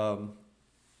 Our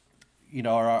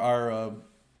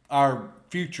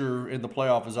future in the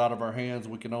playoff is out of our hands.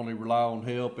 We can only rely on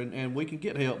help, and we can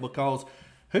get help because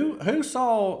who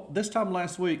saw this time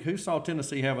last week? Who saw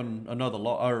Tennessee having another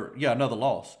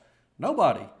loss?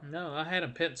 Nobody. No, I had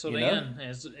them penciled in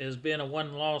as being a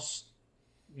 1-loss.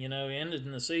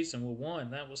 Ended the season with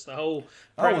 1. That was the whole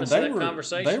premise of that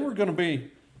conversation. They were going to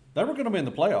be in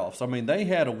the playoffs. I mean, they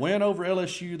had a win over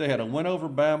LSU. They had a win over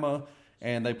Bama.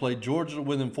 And they played Georgia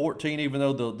within 14, even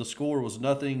though the score was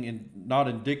nothing and not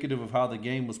indicative of how the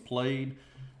game was played.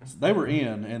 So they were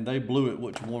in, and they blew it,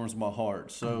 which warms my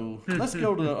heart. So let's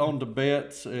go on to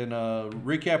bets and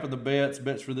recapping the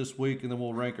bets for this week, and then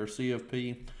we'll rank our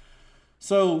CFP.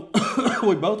 So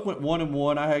we both went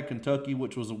 1-1. I had Kentucky,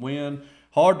 which was a win.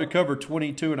 Hard to cover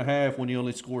 22.5 when you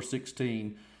only score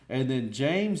 16. And then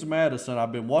James Madison,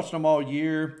 I've been watching them all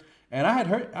year. And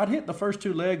I'd hit the first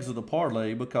 2 legs of the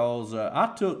parlay because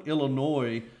I took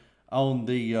Illinois on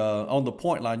the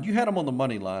point line. You had them on the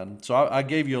money line, so I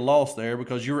gave you a loss there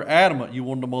because you were adamant you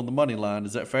wanted them on the money line.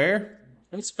 Is that fair?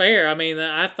 It's fair. I mean,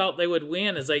 I thought they would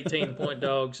win as 18-point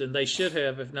dogs, and they should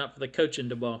have if not for the coaching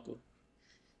debacle.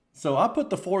 So I put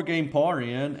the 4-game par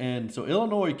in, and so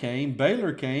Illinois came,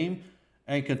 Baylor came,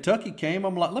 and Kentucky came.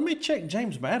 I'm like, let me check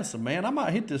James Madison, man. I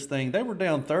might hit this thing. They were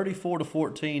down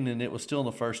 34-14, and it was still in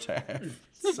the first half.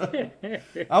 So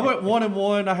I went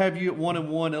 1-1. I have you at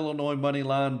 1-1. Illinois money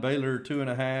line. Baylor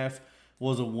 2.5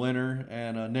 was a winner,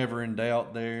 and never in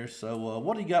doubt there. So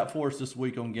what do you got for us this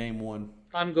week on game 1?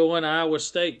 I'm going Iowa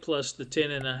State plus the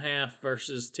 10.5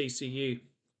 versus TCU.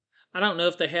 I don't know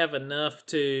if they have enough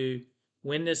to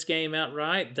win this game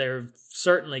outright. They're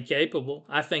certainly capable.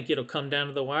 I think it'll come down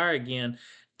to the wire again.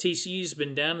 TCU's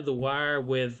been down to the wire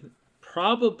with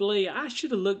probably, I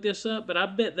should have looked this up, but I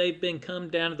bet they've been come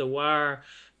down to the wire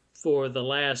for the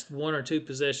last 1 or 2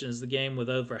 possessions of the game with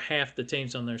over half the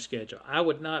teams on their schedule. I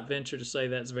would not venture to say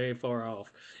that's very far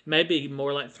off. Maybe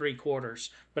more like 3/4.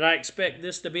 But I expect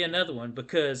this to be another one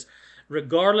because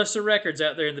regardless of records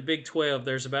out there in the Big 12,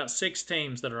 there's about 6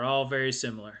 teams that are all very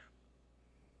similar.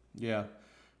 Yeah.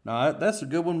 No, that's a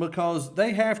good one because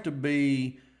they have to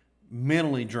be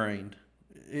mentally drained.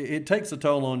 It takes a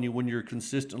toll on you when you're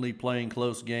consistently playing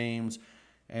close games.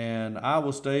 And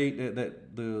Iowa State,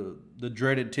 that the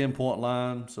dreaded 10-point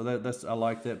line, so that's I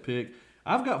like that pick.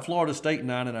 I've got Florida State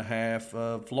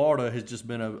 9.5. Florida has just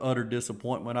been an utter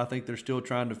disappointment. I think they're still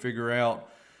trying to figure out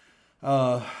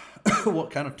what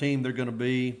kind of team they're going to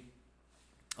be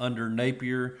under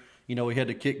Napier. You know, we had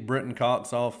to kick Brenton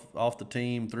Cox off the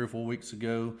team 3 or 4 weeks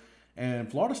ago. And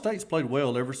Florida State's played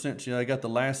well ever since they got the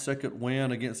last-second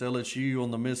win against LSU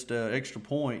on the missed extra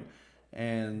point.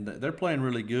 And they're playing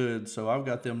really good. So I've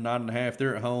got them 9.5.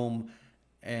 They're at home.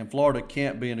 And Florida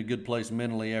can't be in a good place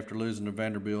mentally after losing to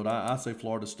Vanderbilt. I say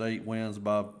Florida State wins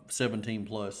by 17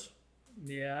 plus.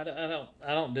 Yeah,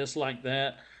 I don't dislike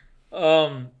that.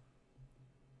 I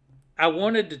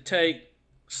wanted to take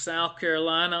South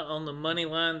Carolina on the money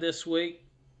line this week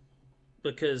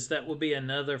because that will be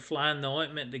another fly in the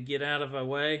ointment to get out of our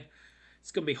way.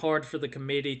 It's going to be hard for the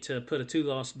committee to put a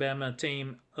 2-loss Bama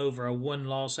team over a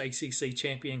 1-loss ACC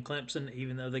champion Clemson,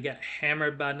 even though they got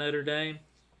hammered by Notre Dame.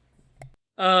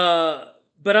 But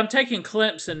I'm taking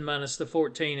Clemson minus the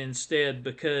 14 instead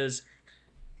because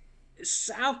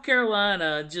South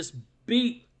Carolina just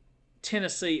beat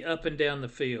Tennessee up and down the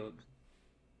field.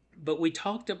 But we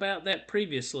talked about that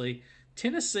previously.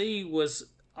 Tennessee was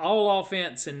all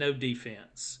offense and no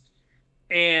defense.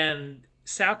 And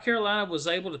South Carolina was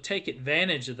able to take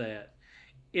advantage of that.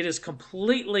 It is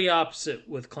completely opposite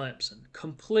with Clemson.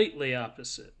 Completely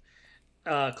opposite.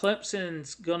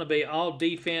 Clemson's going to be all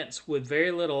defense with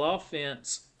very little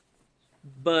offense,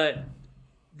 but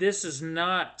this is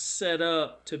not set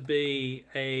up to be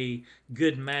a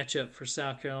good matchup for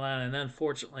South Carolina, and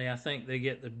unfortunately, I think they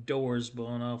get the doors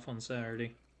blown off on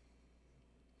Saturday.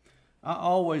 I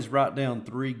always write down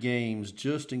 3 games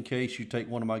just in case you take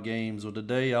one of my games. Well,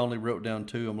 today I only wrote down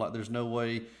 2. I'm like, there's no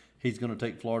way he's going to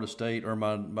take Florida State or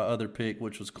my other pick,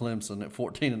 which was Clemson at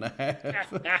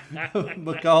 14.5.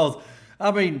 Because, I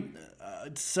mean,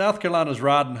 South Carolina's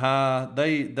riding high.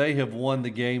 They have won the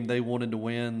game they wanted to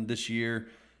win this year.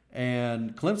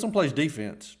 And Clemson plays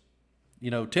defense.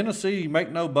 You know, Tennessee,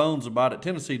 make no bones about it,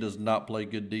 Tennessee does not play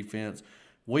good defense.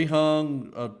 We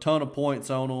hung a ton of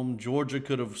points on them. Georgia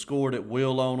could have scored at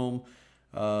will on them.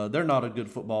 They're not a good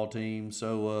football team.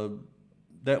 So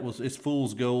it's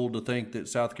fool's gold to think that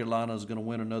South Carolina is going to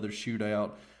win another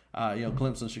shootout.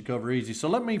 Clemson should cover easy. So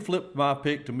let me flip my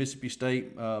pick to Mississippi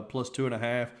State plus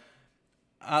 2.5.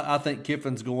 I think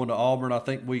Kiffin's going to Auburn. I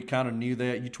think we kind of knew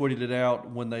that. You tweeted it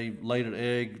out when they laid an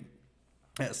egg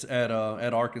at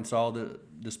Arkansas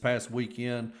this past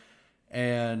weekend.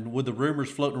 And with the rumors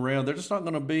floating around, they're just not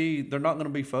going to be. They're not going to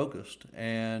be focused,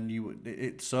 and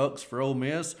it sucks for Ole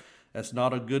Miss. That's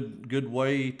not a good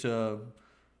way to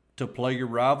play your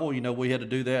rival. You know, we had to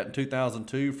do that in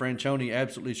 2002. Franchione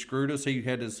absolutely screwed us. He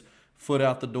had his foot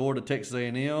out the door to Texas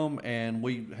A&M, and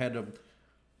we had a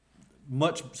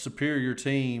much superior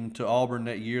team to Auburn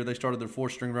that year. They started their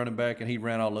 4th-string running back, and he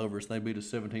ran all over us. They beat us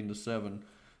 17-7.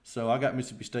 So I got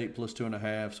Mississippi State plus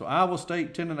 2.5. So Iowa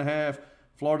State 10.5.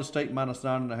 Florida State minus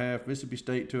 9.5, Mississippi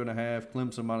State 2.5,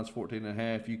 Clemson minus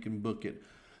 14.5. You can book it.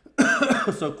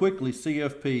 So quickly,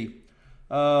 CFP.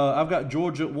 I've got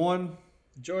Georgia at 1.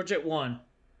 Georgia at 1.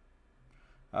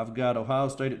 I've got Ohio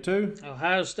State at 2.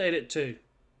 Ohio State at 2.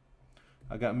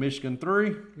 I got Michigan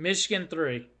 3. Michigan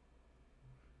 3.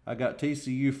 I got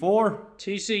TCU 4.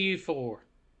 TCU 4.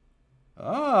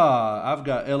 I've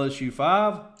got LSU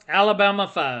 5. Alabama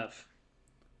 5.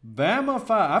 Bama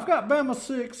 5. I've got Bama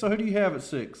 6. So who do you have at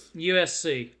 6?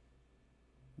 USC.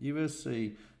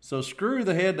 USC. So screw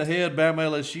the head-to-head Bama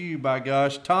LSU, by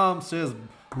gosh. Tom says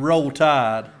roll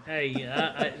Tide. Hey,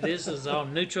 this is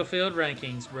on neutral field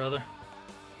rankings, brother.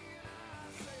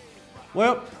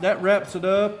 Well, that wraps it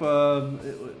up.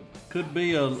 It could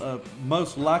be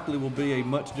most likely will be a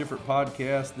much different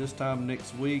podcast this time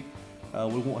next week.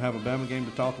 We won't have a Bama game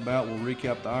to talk about. We'll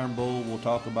recap the Iron Bowl. We'll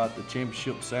talk about the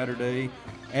championship Saturday.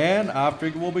 And I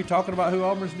figure we'll be talking about who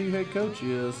Auburn's new head coach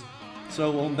is.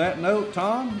 So on that note,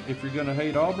 Tom, if you're going to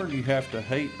hate Auburn, you have to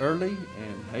hate early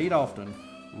and hate often.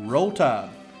 Roll Tide.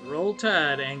 Roll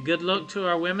Tide, and good luck to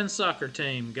our women's soccer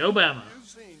team. Go Bama.